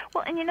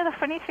 Well, and the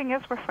funny thing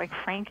is with like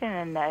Franken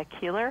and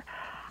Keeler,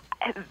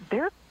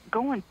 they're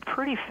going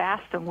pretty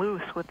fast and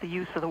loose with the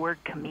use of the word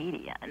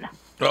comedian.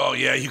 Oh,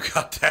 yeah, you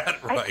got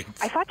that right.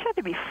 I thought you had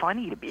to be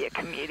funny to be a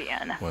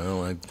comedian.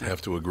 Well, I'd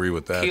have to agree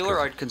with that. Keeler,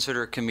 I'd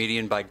consider a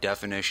comedian by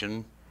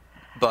definition,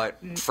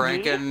 but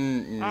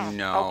Franken,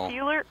 no. Oh,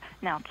 Keeler?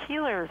 No,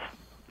 Keeler's...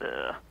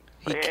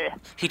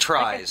 He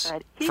tries.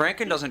 Like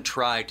Franken doesn't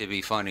try to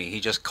be funny.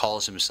 He just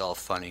calls himself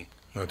funny.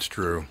 That's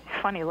true.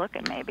 Funny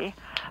looking, maybe.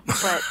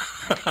 But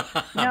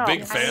no.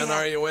 Big fan,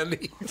 are you,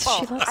 Wendy?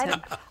 Well,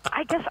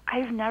 I guess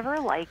I've never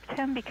liked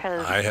him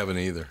because I haven't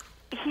either.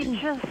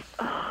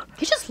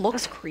 he just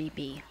looks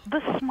creepy. The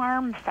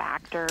smarm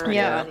factor.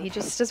 Yeah, he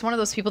just is one of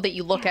those people that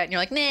you look at and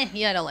you're like, nah,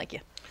 yeah, I don't like you.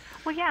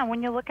 Well, yeah,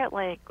 when you look at,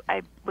 like,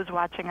 I was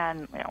watching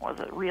on, was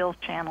it Reels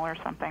Channel or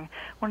something,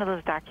 one of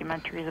those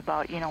documentaries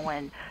about,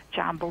 when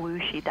John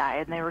Belushi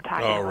died, and they were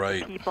talking about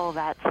the people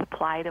that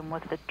supplied him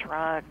with the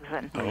drugs,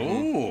 and,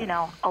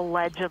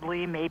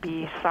 allegedly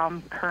maybe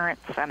some current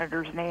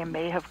senator's name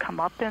may have come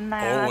up in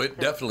that. Oh, it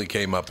definitely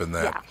came up in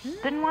that. Yeah,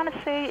 didn't want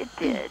to say it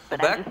did,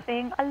 but I'm just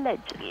saying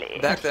allegedly.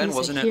 Back then,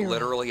 wasn't it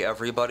literally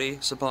everybody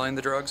supplying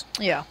the drugs?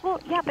 Yeah.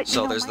 Well, yeah, but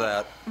so there's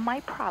that.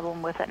 My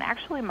problem with it, and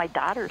actually my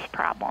daughter's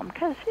problem,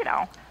 because,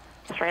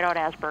 straight out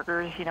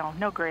Asperger's,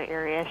 no gray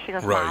area. She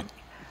goes, Mom,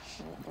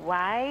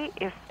 why,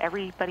 if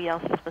everybody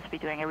else is supposed to be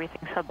doing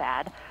everything so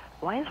bad,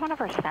 why is one of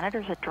our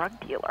senators a drug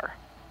dealer?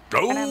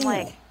 Oh. And I'm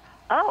like,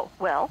 oh,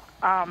 well,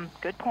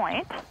 good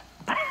point.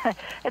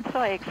 And so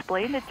I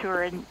explained it to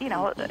her, and,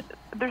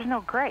 there's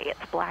no gray.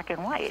 It's black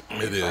and white.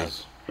 It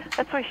is.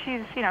 That's why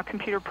she's,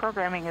 computer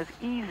programming is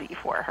easy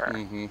for her.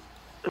 Mm-hmm.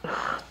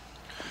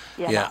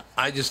 Yeah,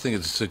 I just think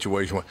it's a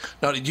situation.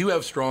 Now, did you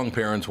have strong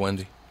parents,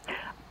 Wendy?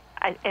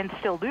 And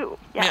still do.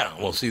 Yes.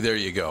 Yeah, well, see, there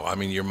you go. I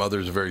mean, your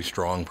mother's a very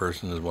strong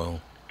person as well.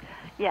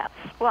 Yes.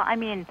 Well, I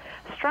mean,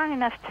 strong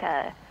enough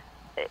to,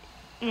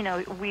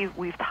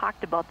 we've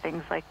talked about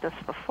things like this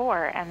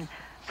before, and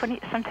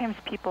sometimes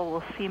people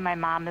will see my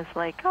mom as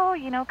like,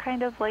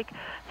 kind of like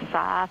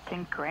soft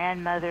and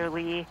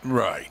grandmotherly.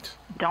 Right.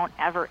 Don't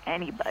ever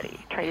anybody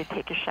try to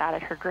take a shot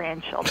at her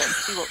grandchildren.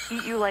 She will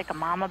eat you like a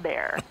mama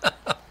bear.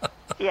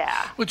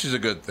 Yeah. Which is a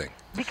good thing.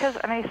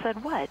 And I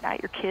said, what,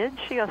 not your kids?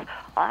 She goes,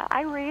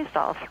 I raised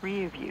all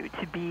three of you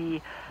to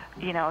be,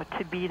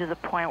 to the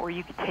point where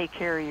you could take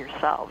care of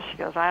yourselves. She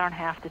goes, I don't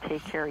have to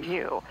take care of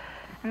you.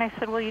 And I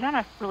said, well, you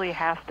don't really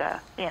have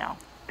to,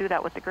 do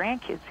that with the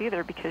grandkids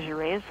either, because you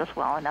raised us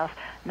well enough.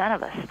 None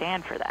of us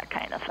stand for that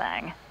kind of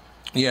thing.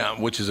 Yeah,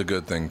 which is a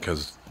good thing,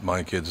 because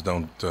my kids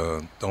don't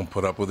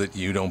put up with it.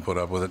 You don't put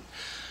up with it.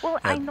 Well,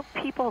 I know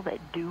people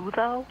that do,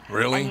 though.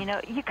 Really?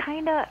 And, you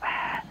kind of...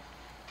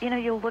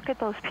 you look at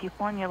those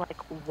people and you're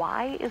like,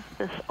 why is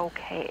this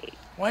okay?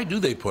 Why do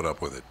they put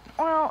up with it?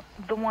 Well,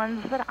 the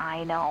ones that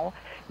I know,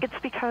 it's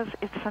because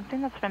it's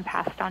something that's been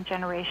passed down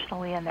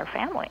generationally in their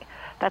family.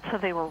 That's how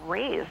they were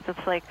raised.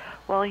 It's like,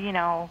 well,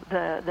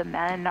 the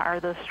men are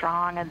the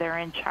strong and they're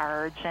in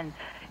charge, and,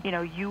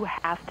 you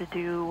have to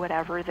do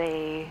whatever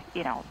they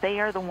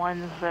are the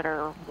ones that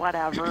are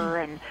whatever,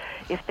 and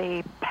if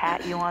they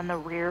pat you on the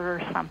rear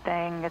or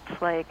something,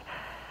 it's like,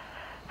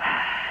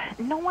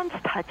 no one's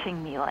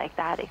touching me like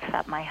that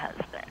except my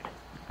husband.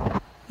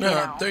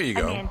 Yeah, there you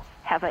go. I mean,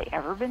 have I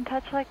ever been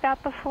touched like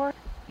that before?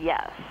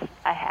 Yes,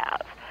 I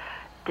have.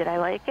 Did I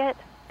like it?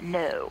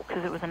 No,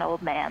 because it was an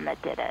old man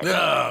that did it.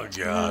 Oh,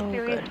 God.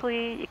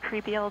 Seriously, you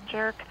creepy old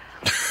jerk.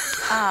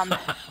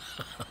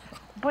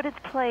 But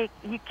it's like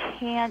you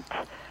can't...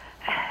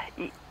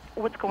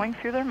 What's going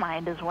through their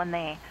mind is when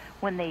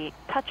they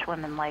touch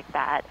women like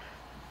that,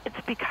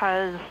 it's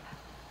because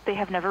they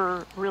have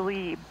never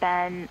really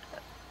been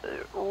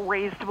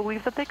raised to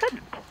believe that they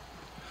couldn't.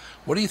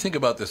 What do you think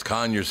about this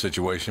Conyers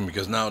situation?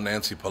 Because now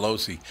Nancy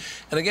Pelosi,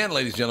 and again,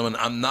 ladies and gentlemen,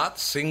 I'm not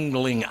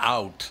singling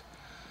out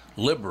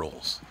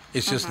liberals.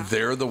 It's just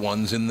they're the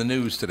ones in the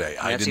news today.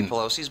 Nancy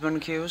Pelosi's been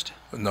accused?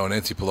 No,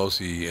 Nancy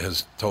Pelosi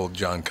has told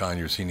John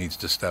Conyers he needs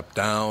to step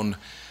down.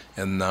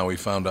 And now we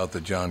found out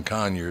that John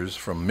Conyers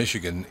from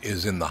Michigan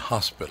is in the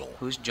hospital.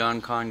 Who's John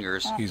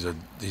Conyers? He's a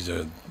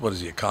what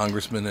is he, a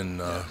congressman,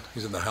 and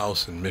he's in the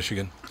House in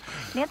Michigan.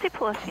 Nancy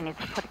Pelosi needs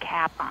to put a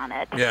cap on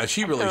it. Yeah,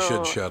 she really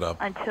should shut up.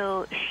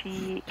 Until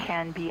she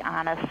can be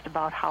honest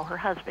about how her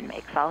husband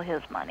makes all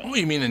his money. What,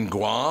 you mean in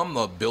Guam,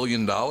 $1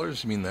 billion?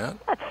 You mean that?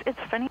 It's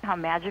funny how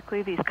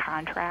magically these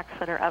contracts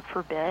that are up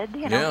for bid,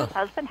 his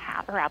husband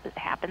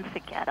happens to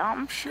get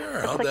them.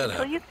 Sure, how'd that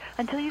happen?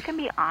 Until you can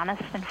be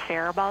honest and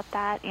fair about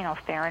that,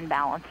 fair and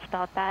balanced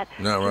about that.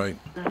 No, right.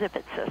 Zip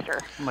it, sister.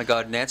 Oh, my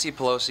God. Nancy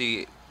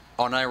Pelosi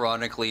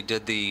unironically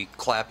did the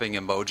clapping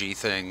emoji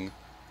thing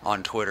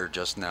on Twitter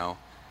just now.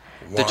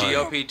 Why? The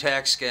GOP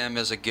tax scam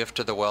is a gift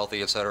to the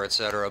wealthy, et cetera, et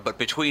cetera. But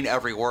between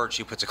every word,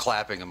 she puts a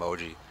clapping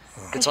emoji.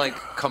 It's like,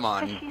 come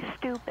on. She's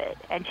stupid,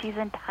 and she's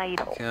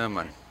entitled. Come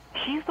on.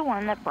 She's the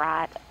one that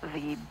brought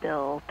the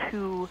bill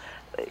to...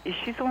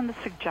 She's the one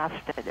that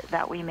suggested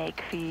that we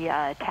make the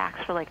tax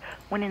for, like,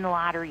 winning the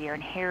lottery or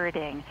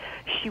inheriting.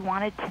 She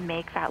wanted to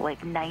make that, like,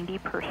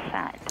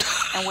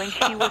 90%. And when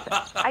she was...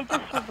 I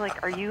just was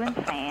like, are you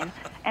insane?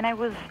 And I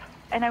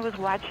was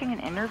watching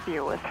an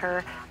interview with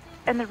her,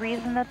 and the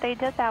reason that they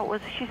did that was,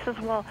 she says,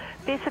 well,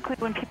 basically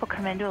when people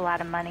come into a lot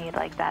of money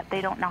like that,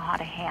 they don't know how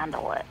to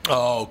handle it.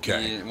 Oh,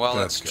 okay. Yeah, well,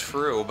 that's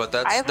true, but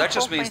that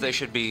just means they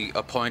should be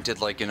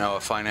appointed, like, a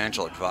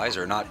financial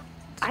advisor, not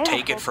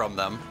take it from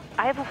them.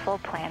 I have a full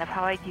plan of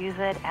how I'd use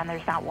it, and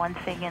there's not one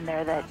thing in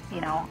there that,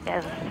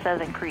 says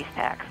increase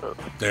taxes.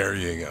 There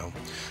you go.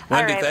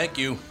 Wendy, right. Thank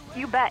you.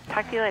 You bet.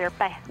 Talk to you later.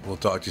 Bye. We'll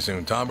talk to you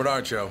soon. Tom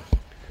Bernard Show.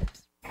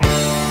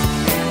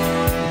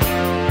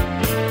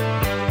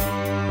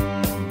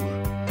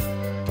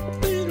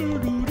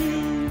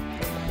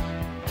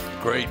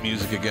 Great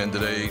music again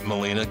today,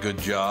 Melina. Good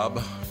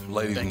job,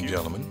 ladies and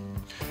gentlemen.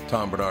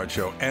 Tom Bernard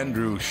Show.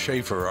 Andrew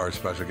Shaffer, our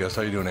special guest.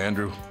 How you doing,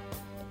 Andrew?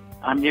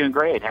 I'm doing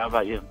great. How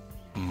about you?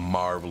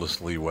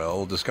 Marvelously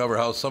well. Discover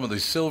how some of the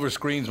silver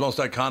screen's most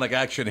iconic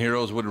action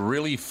heroes would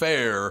really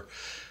fare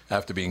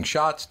after being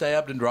shot,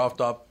 stabbed, and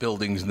dropped off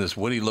buildings in this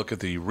witty look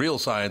at the real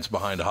science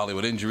behind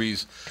Hollywood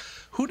injuries.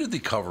 Who did the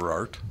cover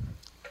art?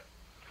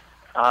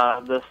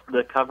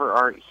 The cover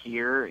art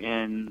here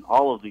and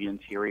all of the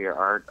interior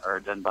art are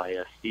done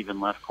by Stephen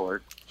Lefcourt.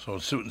 So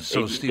He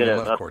Stephen did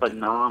a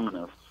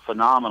Lefcourt.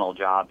 phenomenal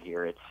job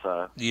here. It's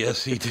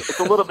yes, he did. It's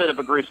a little bit of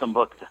a gruesome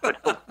book.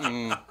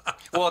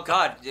 Well,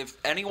 God, if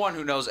anyone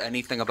who knows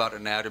anything about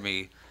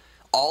anatomy,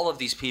 all of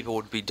these people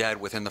would be dead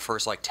within the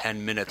first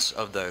 10 minutes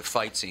of the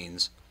fight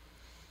scenes.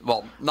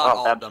 Well, not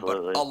all absolutely.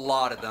 of them, but a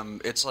lot of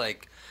them. It's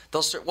like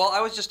they'll start. Well,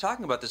 I was just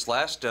talking about this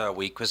last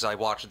week because I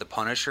watched The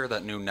Punisher,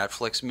 that new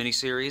Netflix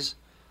miniseries,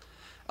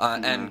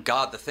 and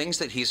God, the things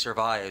that he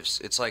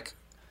survives, it's like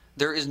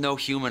there is no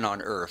human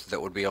on Earth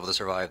that would be able to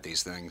survive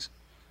these things.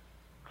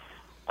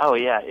 Oh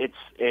yeah,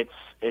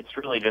 it's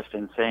really just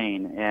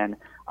insane. And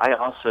I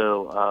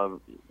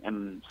also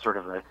am sort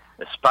of an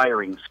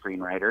aspiring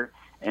screenwriter,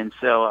 and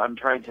so I'm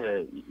trying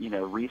to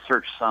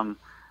research some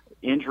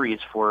injuries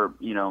for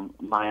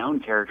my own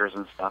characters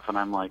and stuff. And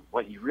I'm like,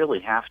 what you really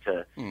have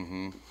to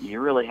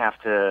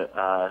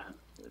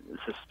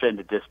suspend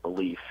a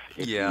disbelief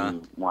if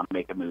you want to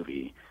make a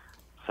movie.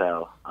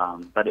 So,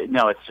 but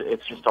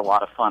it's just a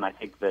lot of fun. I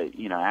think that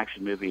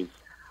action movies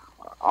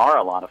are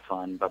a lot of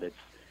fun, but it's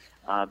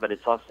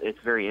also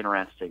very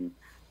interesting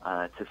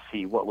to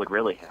see what would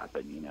really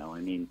happen. I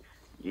mean,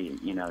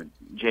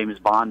 James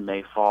Bond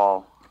may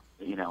fall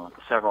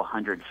several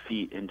hundred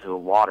feet into the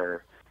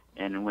water,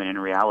 and when in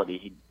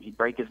reality he'd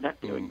break his neck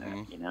doing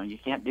that. You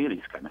can't do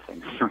these kind of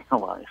things in real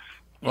life.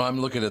 Well,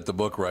 I'm looking at the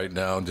book right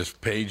now, and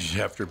just page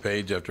after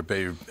page after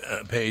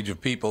page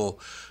of people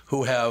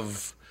who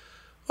have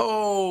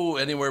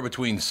anywhere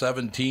between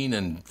 17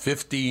 and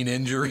 15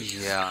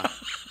 injuries. Yeah.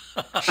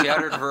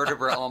 Shattered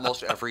vertebra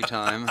almost every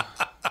time.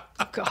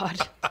 Oh,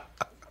 God.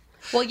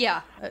 Well,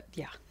 yeah.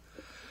 Yeah.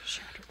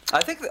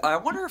 I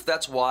wonder if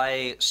that's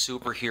why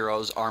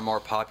superheroes are more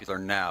popular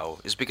now,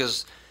 is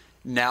because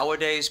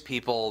nowadays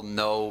people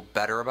know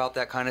better about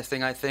that kind of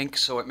thing, I think.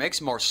 So it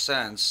makes more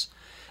sense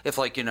if,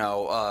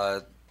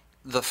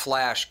 the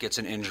Flash gets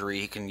an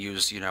injury, he can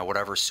use,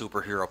 whatever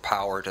superhero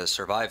power to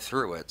survive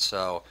through it.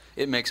 So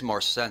it makes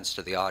more sense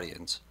to the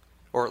audience.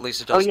 Or at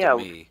least it does to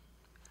me.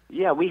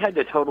 Yeah, we had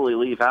to totally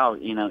leave out,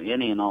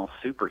 any and all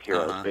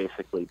superheroes,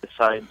 basically,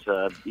 besides,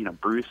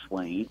 Bruce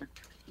Wayne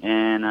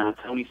and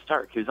Tony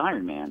Stark, who's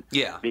Iron Man.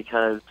 Yeah.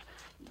 Because,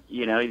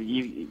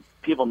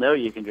 people know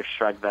you can just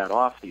shrug that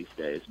off these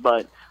days.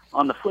 But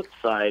on the flip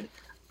side,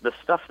 the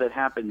stuff that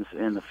happens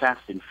in the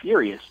Fast and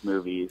Furious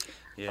movies,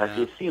 as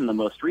you've seen the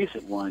most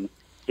recent one,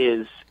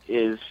 is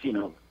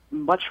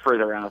much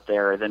further out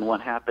there than what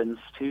happens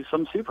to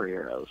some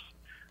superheroes.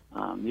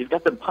 You've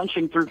got them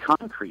punching through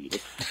concrete.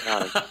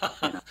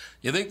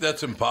 You think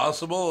that's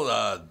impossible?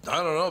 I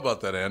don't know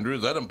about that, Andrew.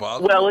 Is that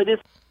impossible? Well, it is.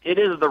 It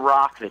is The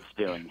Rock that's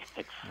doing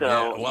it.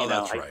 So,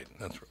 that's right.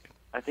 That's right.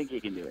 I think he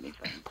can do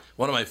anything.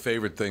 One of my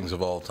favorite things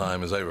of all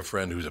time is I have a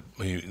friend who's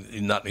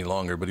not any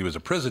longer, but he was a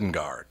prison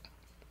guard.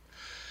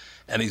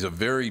 And he's a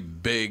very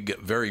big,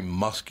 very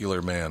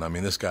muscular man. I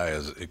mean, this guy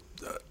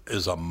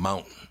is a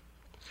mountain.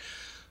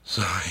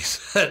 So he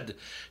said,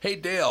 "Hey,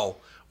 Dale,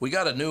 we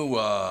got a new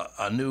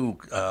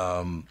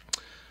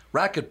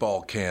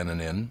racquetball cannon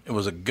in. It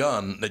was a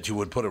gun that you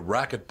would put a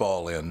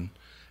racquetball in,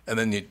 and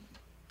then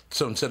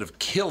so instead of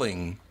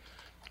killing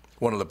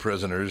one of the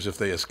prisoners if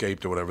they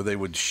escaped or whatever, they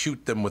would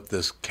shoot them with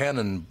this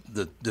cannon,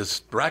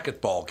 this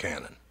racquetball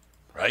cannon,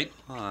 right?"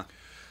 Huh.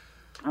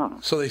 Oh.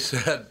 So they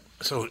said,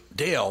 "So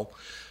Dale,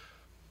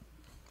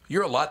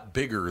 you're a lot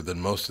bigger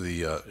than most of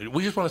the.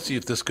 We just want to see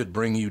if this could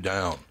bring you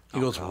down." He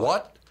goes, God.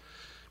 "What?"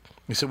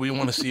 He said, "We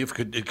want to see if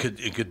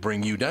it could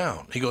bring you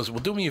down." He goes, "Well,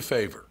 do me a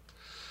favor.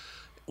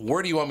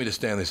 Where do you want me to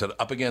stand?" They said,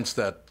 "Up against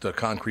that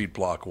concrete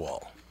block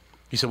wall."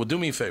 He said, "Well, do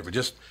me a favor.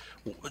 Just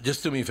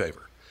do me a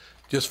favor.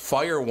 Just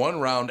fire one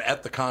round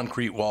at the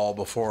concrete wall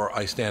before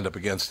I stand up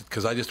against it,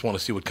 because I just want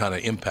to see what kind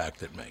of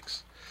impact it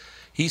makes."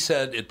 He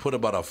said it put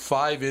about a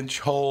 5-inch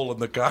hole in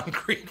the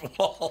concrete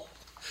wall.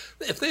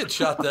 If they had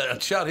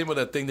shot him with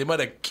that thing, they might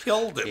have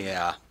killed him.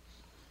 Yeah.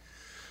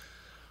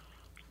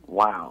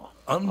 Wow.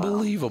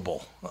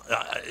 Unbelievable.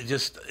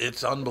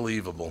 It's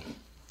unbelievable.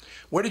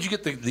 Where did you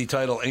get the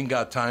title "Ain't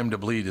Got Time to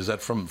Bleed"? Is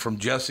that from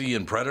Jesse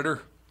and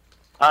Predator?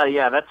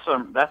 Yeah, that's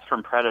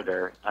from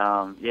Predator.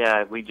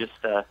 We just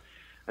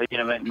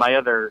my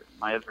other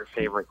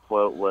favorite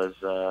quote was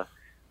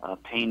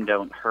 "Pain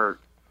don't hurt"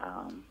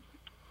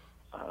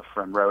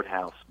 from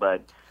Roadhouse,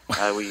 but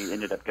we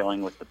ended up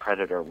going with the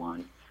Predator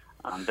one.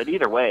 But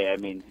either way, I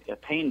mean,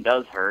 pain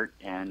does hurt,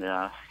 and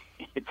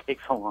it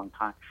takes a long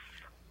time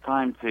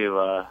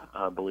to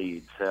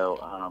bleed.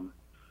 So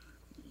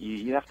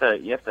you have to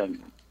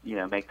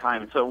make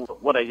time. And so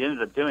what I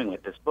ended up doing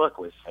with this book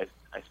was I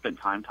spent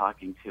time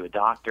talking to a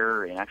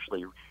doctor and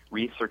actually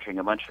researching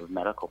a bunch of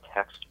medical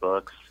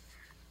textbooks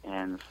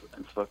and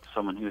spoke to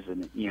someone who's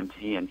an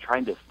EMT and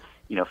trying to,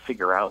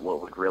 figure out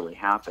what would really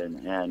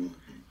happen. And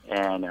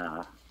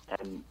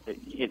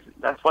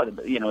that's why,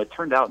 it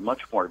turned out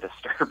much more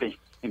disturbing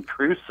and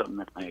gruesome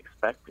than I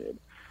expected.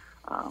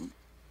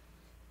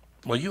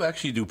 Well, you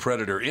actually do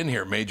Predator in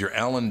here. Major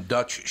Alan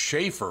Dutch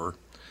Shaffer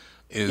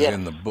is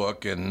in the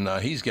book, and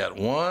he's got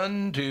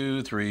 1,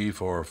 2, 3,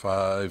 4,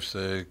 5,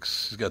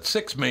 6. He's got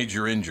 6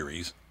 major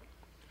injuries.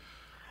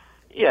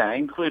 Yeah,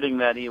 including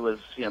that he was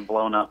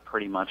blown up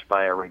pretty much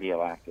by a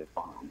radioactive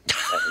bomb.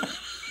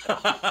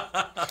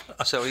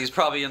 So he's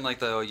probably in like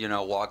the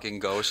walking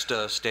ghost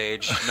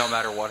stage, no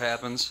matter what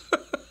happens.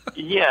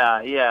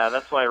 Yeah,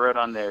 that's why I wrote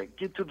on there,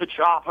 get to the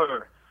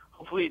chopper.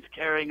 Hopefully it's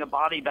carrying a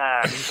body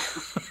bag.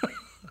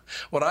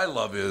 What I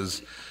love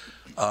is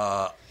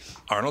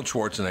Arnold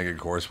Schwarzenegger, of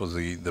course, was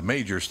the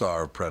major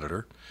star of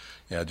Predator.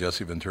 Yeah,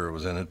 Jesse Ventura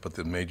was in it, but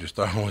the major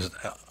star was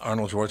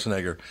Arnold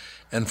Schwarzenegger.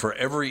 And for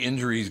every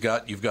injury he's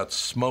got, you've got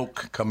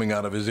smoke coming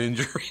out of his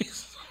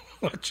injuries,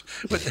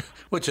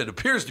 which it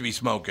appears to be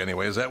smoke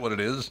anyway. Is that what it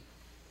is?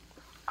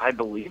 I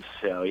believe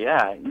so.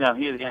 Yeah. No,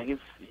 he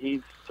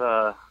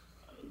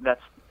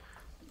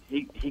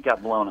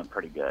got blown up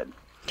pretty good.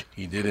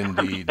 He did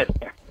indeed.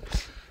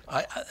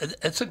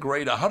 It's a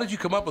great. How did you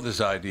come up with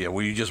this idea?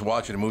 Were you just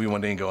watching a movie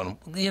one day and going,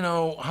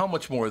 how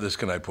much more of this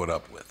can I put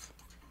up with?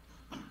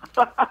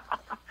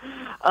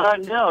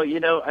 No,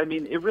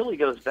 it really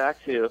goes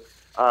back to,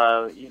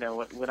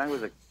 when I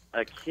was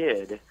a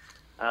kid,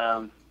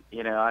 I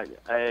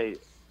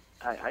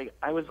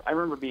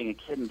remember being a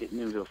kid and getting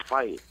into a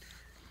fight.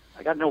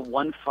 I got into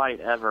one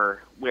fight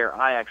ever where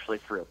I actually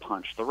threw a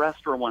punch. The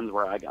rest were ones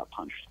where I got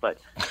punched. But,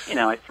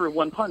 I threw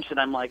one punch and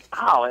I'm like,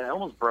 ow, I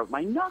almost broke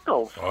my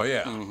knuckles. Oh,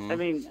 yeah. Mm-hmm. I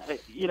mean,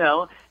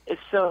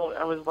 so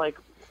I was like,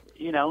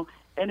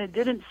 and it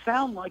didn't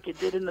sound like it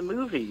did in the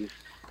movies.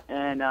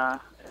 And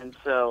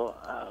so,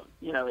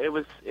 it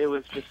was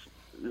just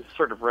this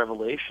sort of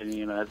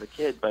revelation, as a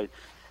kid. But,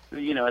 as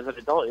an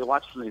adult, you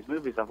watch some of these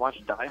movies. I've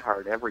watched Die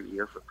Hard every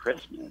year for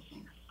Christmas.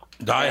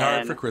 Die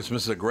Hard for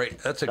Christmas is a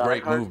great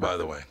move, by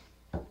the way.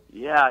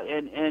 Yeah,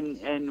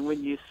 and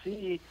when you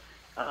see,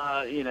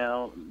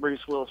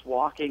 Bruce Willis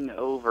walking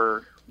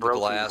over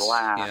broken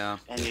glass yeah.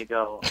 and you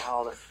go,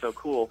 oh, that's so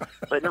cool.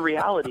 But in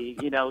reality,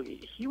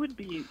 he would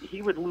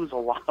lose a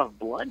lot of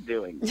blood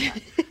doing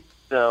that.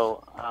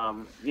 So,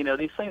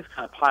 these things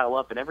kind of pile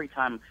up, and every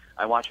time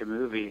I watch a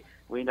movie,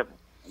 we end up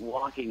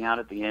walking out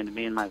at the end,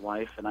 me and my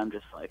wife, and I'm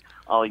just like,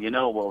 oh,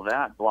 well,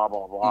 that blah,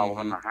 blah, blah,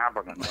 wasn't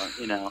happening,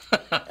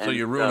 So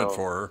you ruin it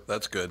for her.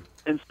 That's good.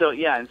 And so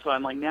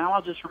I'm like, now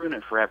I'll just ruin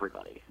it for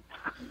everybody.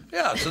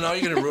 Yeah, so now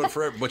you're going to ruin it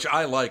for everybody, which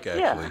I like,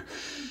 actually.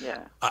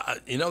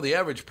 Yeah. The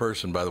average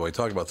person, by the way,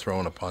 talking about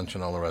throwing a punch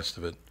and all the rest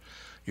of it,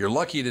 you're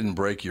lucky you didn't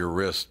break your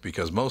wrist,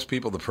 because most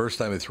people, the first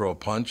time they throw a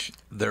punch,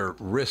 their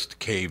wrist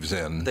caves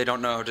in. They don't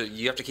know.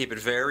 You have to keep it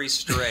very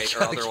straight,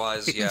 or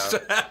otherwise,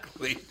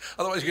 Exactly.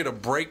 Otherwise, you're going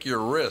to break your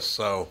wrist,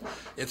 so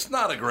it's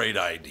not a great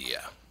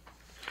idea.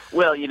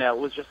 Well,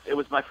 it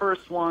was my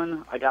first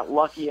one. I got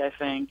lucky, I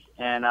think,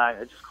 and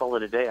I just called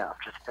it a day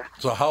after that.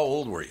 So how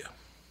old were you?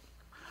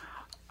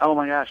 Oh,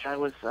 my gosh. I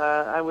was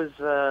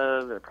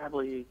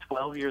probably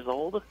 12 years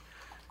old.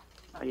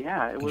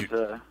 Yeah, it was.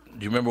 Do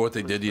you remember what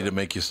they did to you to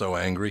make you so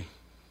angry?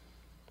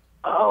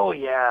 Oh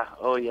yeah.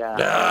 Oh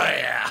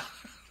yeah.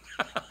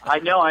 I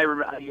know. I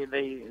remember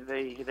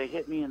they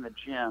hit me in the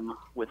gym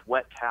with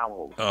wet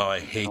towels. Oh, I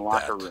hate in the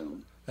locker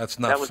room. That's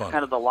not fun. That was fun.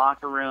 kind of the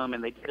locker room,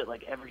 and they did it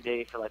like every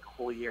day for like a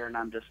whole year. And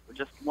I'm just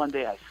one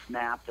day I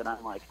snapped, and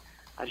I'm like,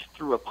 I just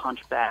threw a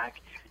punch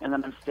back, and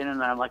then I'm standing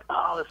there, I'm like,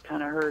 oh, this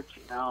kind of hurts,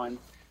 And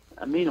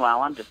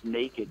meanwhile, I'm just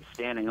naked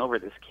standing over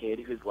this kid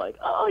who's like,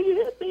 oh, you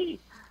hit me.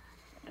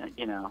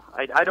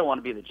 I don't want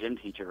to be the gym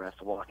teacher who has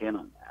to walk in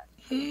on that.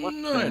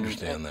 No, I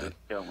understand that.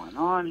 What's going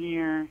on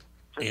here?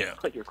 Just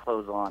put your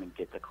clothes on and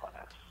get to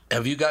class.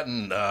 Have you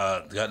gotten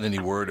any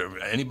word of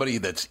anybody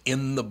that's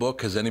in the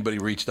book? Has anybody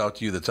reached out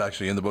to you that's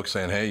actually in the book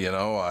saying, hey,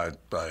 I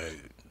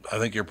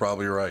think you're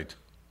probably right?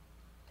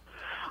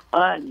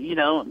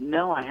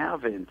 No, I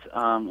haven't,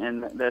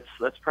 and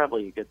that's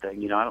probably a good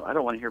thing. I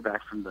don't want to hear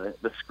back from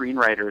the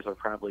screenwriters. Are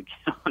probably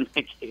get on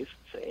my case and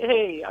say,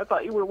 "Hey, I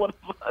thought you were one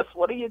of us.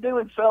 What are you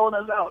doing, selling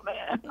us out,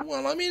 man?"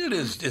 Well, I mean,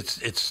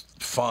 it's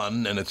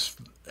fun, and it's.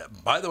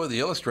 By the way, the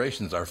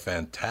illustrations are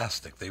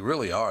fantastic. They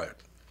really are.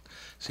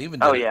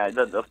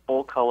 The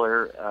full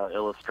color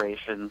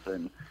illustrations,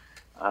 and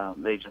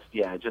they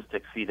just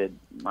exceeded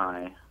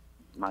my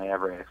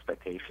ever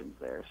expectations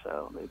there,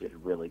 so they did a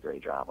really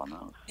great job on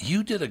those.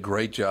 You did a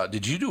great job.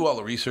 Did you do all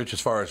the research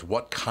as far as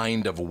what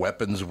kind of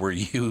weapons were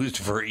used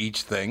for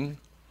each thing?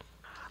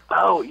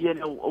 Oh,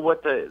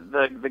 what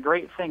the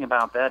great thing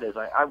about that is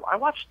I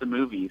watched the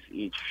movies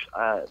each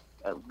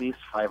at least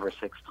 5 or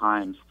 6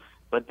 times,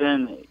 but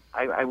then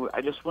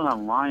I just went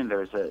online.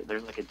 There's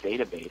like a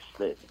database,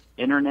 the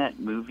Internet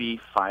Movie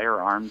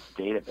Firearms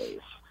Database,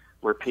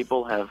 where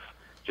people have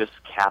just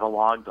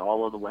cataloged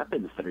all of the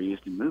weapons that are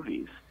used in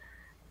movies.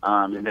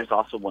 And there's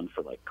also one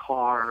for like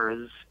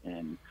cars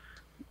and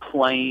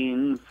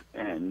planes,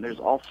 and there's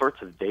all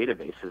sorts of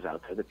databases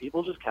out there that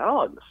people just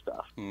catalog this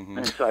stuff. Mm-hmm.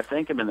 And so I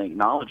thank him in the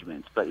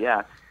acknowledgments. But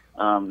yeah,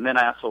 then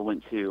I also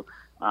went to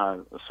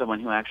someone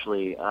who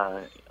actually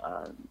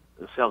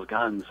sells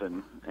guns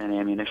and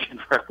ammunition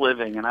for a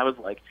living, and I was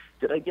like,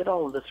 did I get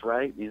all of this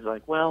right? And he's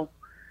like, well,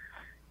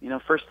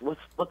 first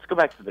let's go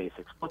back to the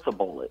basics. What's a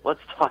bullet?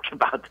 Let's talk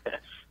about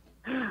this.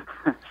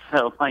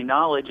 So my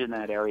knowledge in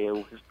that area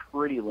was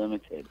pretty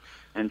limited,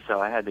 and so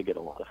I had to get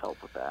a lot of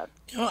help with that.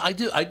 I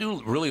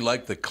do really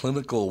like the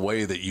clinical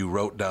way that you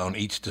wrote down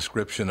each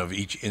description of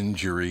each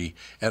injury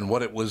and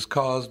what it was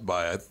caused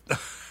by. I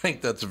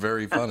think that's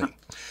very funny.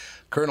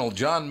 Colonel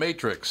John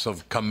Matrix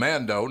of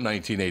Commando,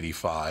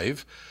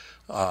 1985,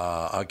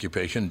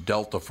 occupation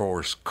Delta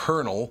Force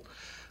Colonel.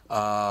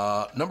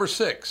 Number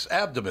 6,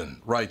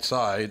 abdomen, right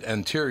side,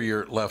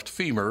 anterior left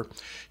femur,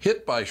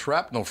 hit by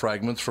shrapnel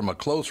fragments from a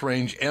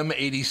close-range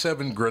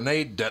M87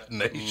 grenade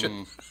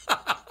detonation.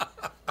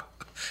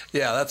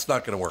 Yeah, that's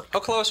not going to work.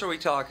 How close are we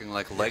talking?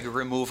 Like leg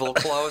removal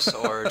close,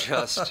 or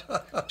just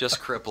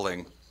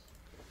crippling?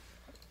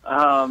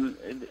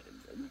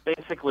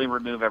 Basically,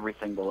 remove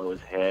everything below his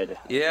head.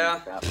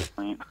 Yeah. At that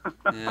point.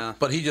 Yeah.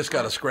 But he just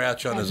got a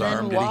scratch on his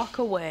arm, and did he? walk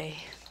away.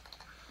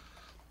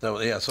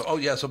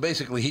 So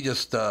basically he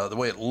just, the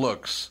way it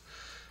looks,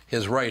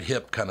 his right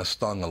hip kind of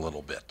stung a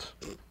little bit.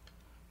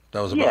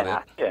 That was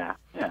about it.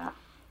 Yeah.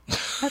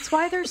 That's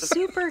why they're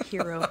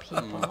superhero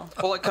people.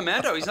 Well, like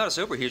Commando, he's not a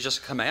super. He's just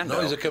a commando.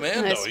 No, he's a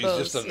commando. I He's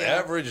suppose, just an yeah.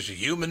 average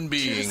human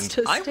being. Just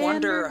a I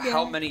wonder standard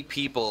how guy. many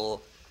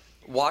people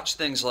watch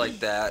things like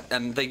that,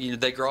 and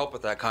they grow up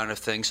with that kind of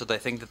thing, so they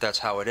think that that's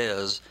how it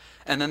is,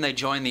 and then they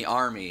join the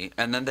army,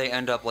 and then they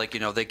end up like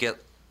they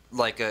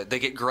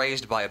get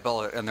grazed by a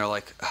bullet, and they're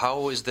like,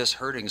 how is this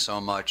hurting so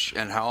much,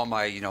 and how am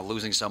I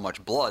losing so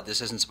much blood?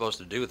 This isn't supposed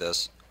to do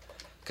this.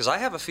 Because I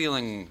have a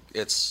feeling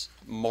it's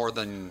more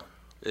than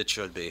it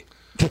should be.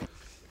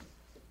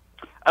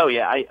 Oh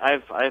yeah,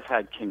 I've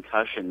had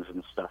concussions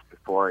and stuff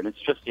before, and it's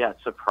just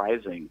it's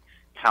surprising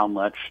how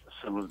much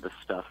some of the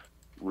stuff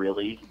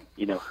really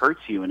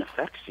hurts you and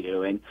affects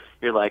you, and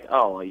you're like,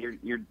 oh,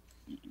 you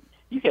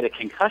get a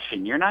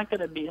concussion, you're not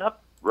going to be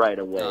up right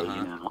away,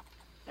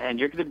 and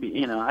you're going to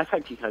be I've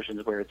had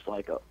concussions where it's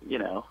like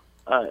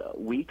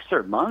weeks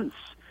or months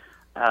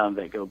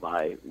that go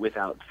by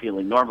without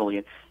feeling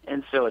normally,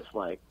 and so it's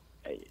like.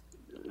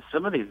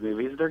 Some of these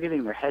movies, they're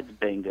getting their heads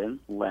banged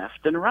in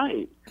left and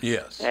right.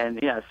 Yes.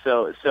 And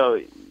so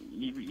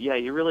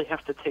you really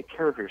have to take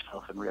care of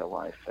yourself in real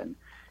life, and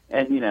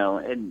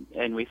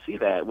we see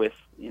that with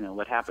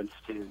what happens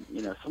to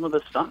some of the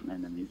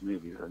stuntmen in these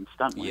movies and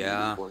stuntwomen.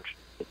 Yeah.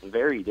 Unfortunately, it's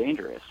very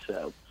dangerous.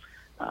 So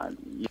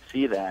you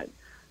see that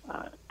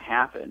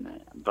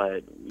happen,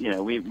 but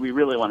we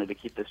really wanted to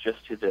keep this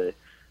just to the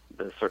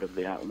sort of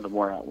the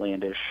more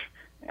outlandish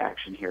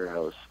action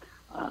heroes.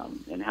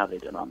 And how they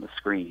did on the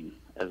screen,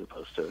 as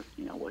opposed to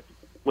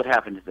what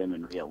happened to them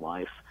in real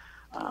life.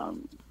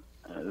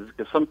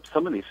 Because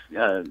some of these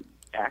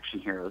action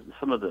heroes,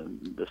 some of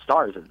the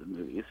stars of the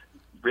movies,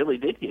 really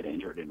did get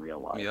injured in real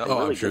life. Yeah.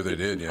 I'm sure they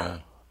did. Yeah.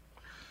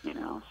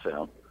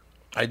 So.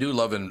 I do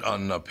love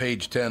on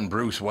page 10,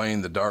 Bruce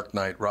Wayne, The Dark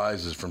Knight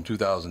Rises from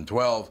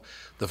 2012.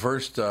 The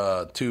first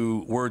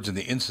 2 words in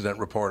the incident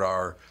report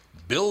are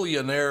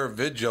billionaire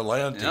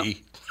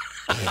vigilante.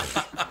 Yep.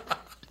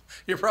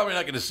 You're probably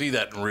not going to see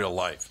that in real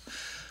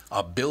life.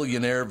 A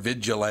billionaire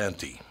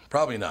vigilante.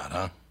 Probably not,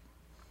 huh?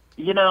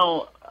 We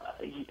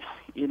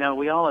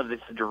all have this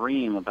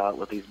dream about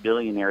what these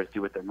billionaires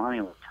do with their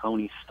money, like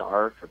Tony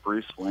Stark or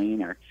Bruce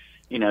Wayne, or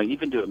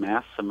even to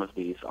amass some of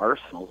these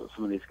arsenals that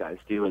some of these guys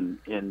do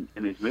in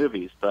these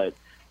movies. But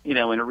in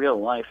real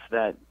life,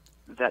 that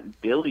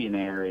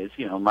billionaire is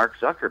Mark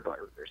Zuckerberg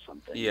or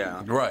something.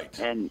 Yeah. Right.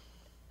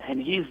 And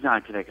he's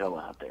not going to go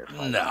out there.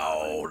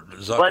 No,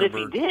 Zuckerberg. But if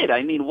he did,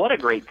 I mean, what a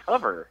great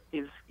cover!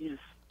 He's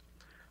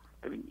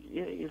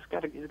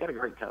got a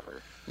great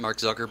cover. Mark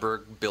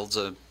Zuckerberg builds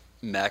a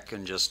mech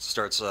and just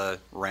starts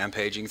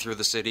rampaging through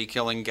the city,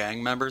 killing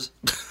gang members.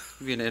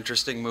 It'd be an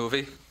interesting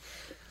movie.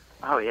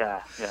 Oh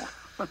yeah.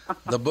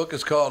 The book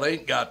is called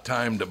Ain't Got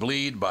Time to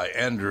Bleed by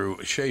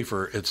Andrew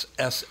Shaffer. It's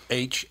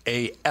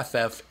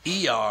Shaffer.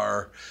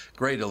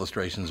 Great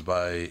illustrations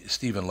by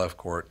Stephen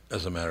Lefcourt,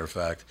 as a matter of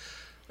fact.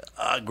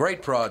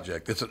 Great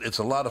project. It's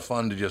a lot of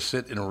fun to just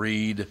sit and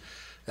read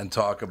and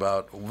talk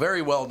about.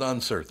 Very well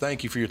done, sir.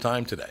 Thank you for your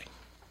time today.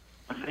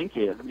 Thank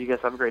you. You guys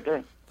have a great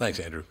day. Thanks,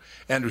 Andrew.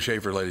 Andrew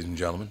Shaffer, ladies and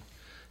gentlemen.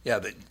 Yeah,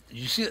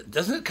 you see,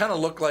 doesn't it kind of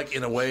look like,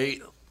 in a way,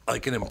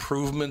 like an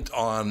improvement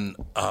on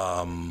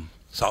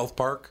South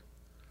Park?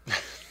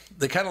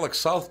 They kind of look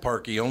South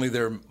Parky, only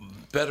they're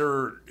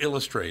better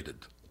illustrated.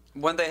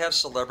 When they have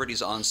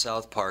celebrities on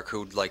South Park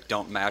who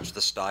don't match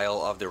the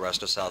style of the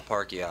rest of South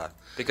Park, yeah,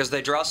 because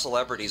they draw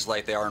celebrities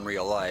like they are in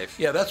real life.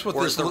 Yeah, that's what.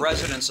 Whereas the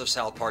residents of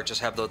South Park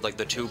just have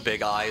the 2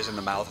 big eyes in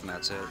the mouth, and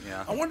that's it.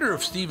 Yeah. I wonder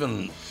if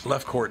Stephen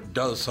Lefcourt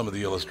does some of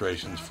the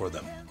illustrations for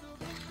them.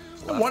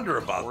 I wonder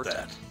about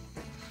that.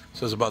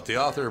 Says about the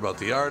author, about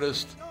the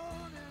artist.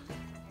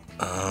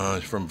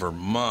 He's from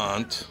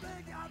Vermont.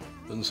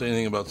 Didn't say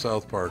anything about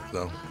South Park,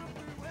 though.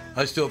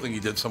 I still think he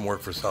did some work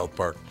for South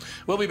Park.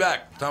 We'll be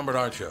back. Tom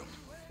Bernard Show.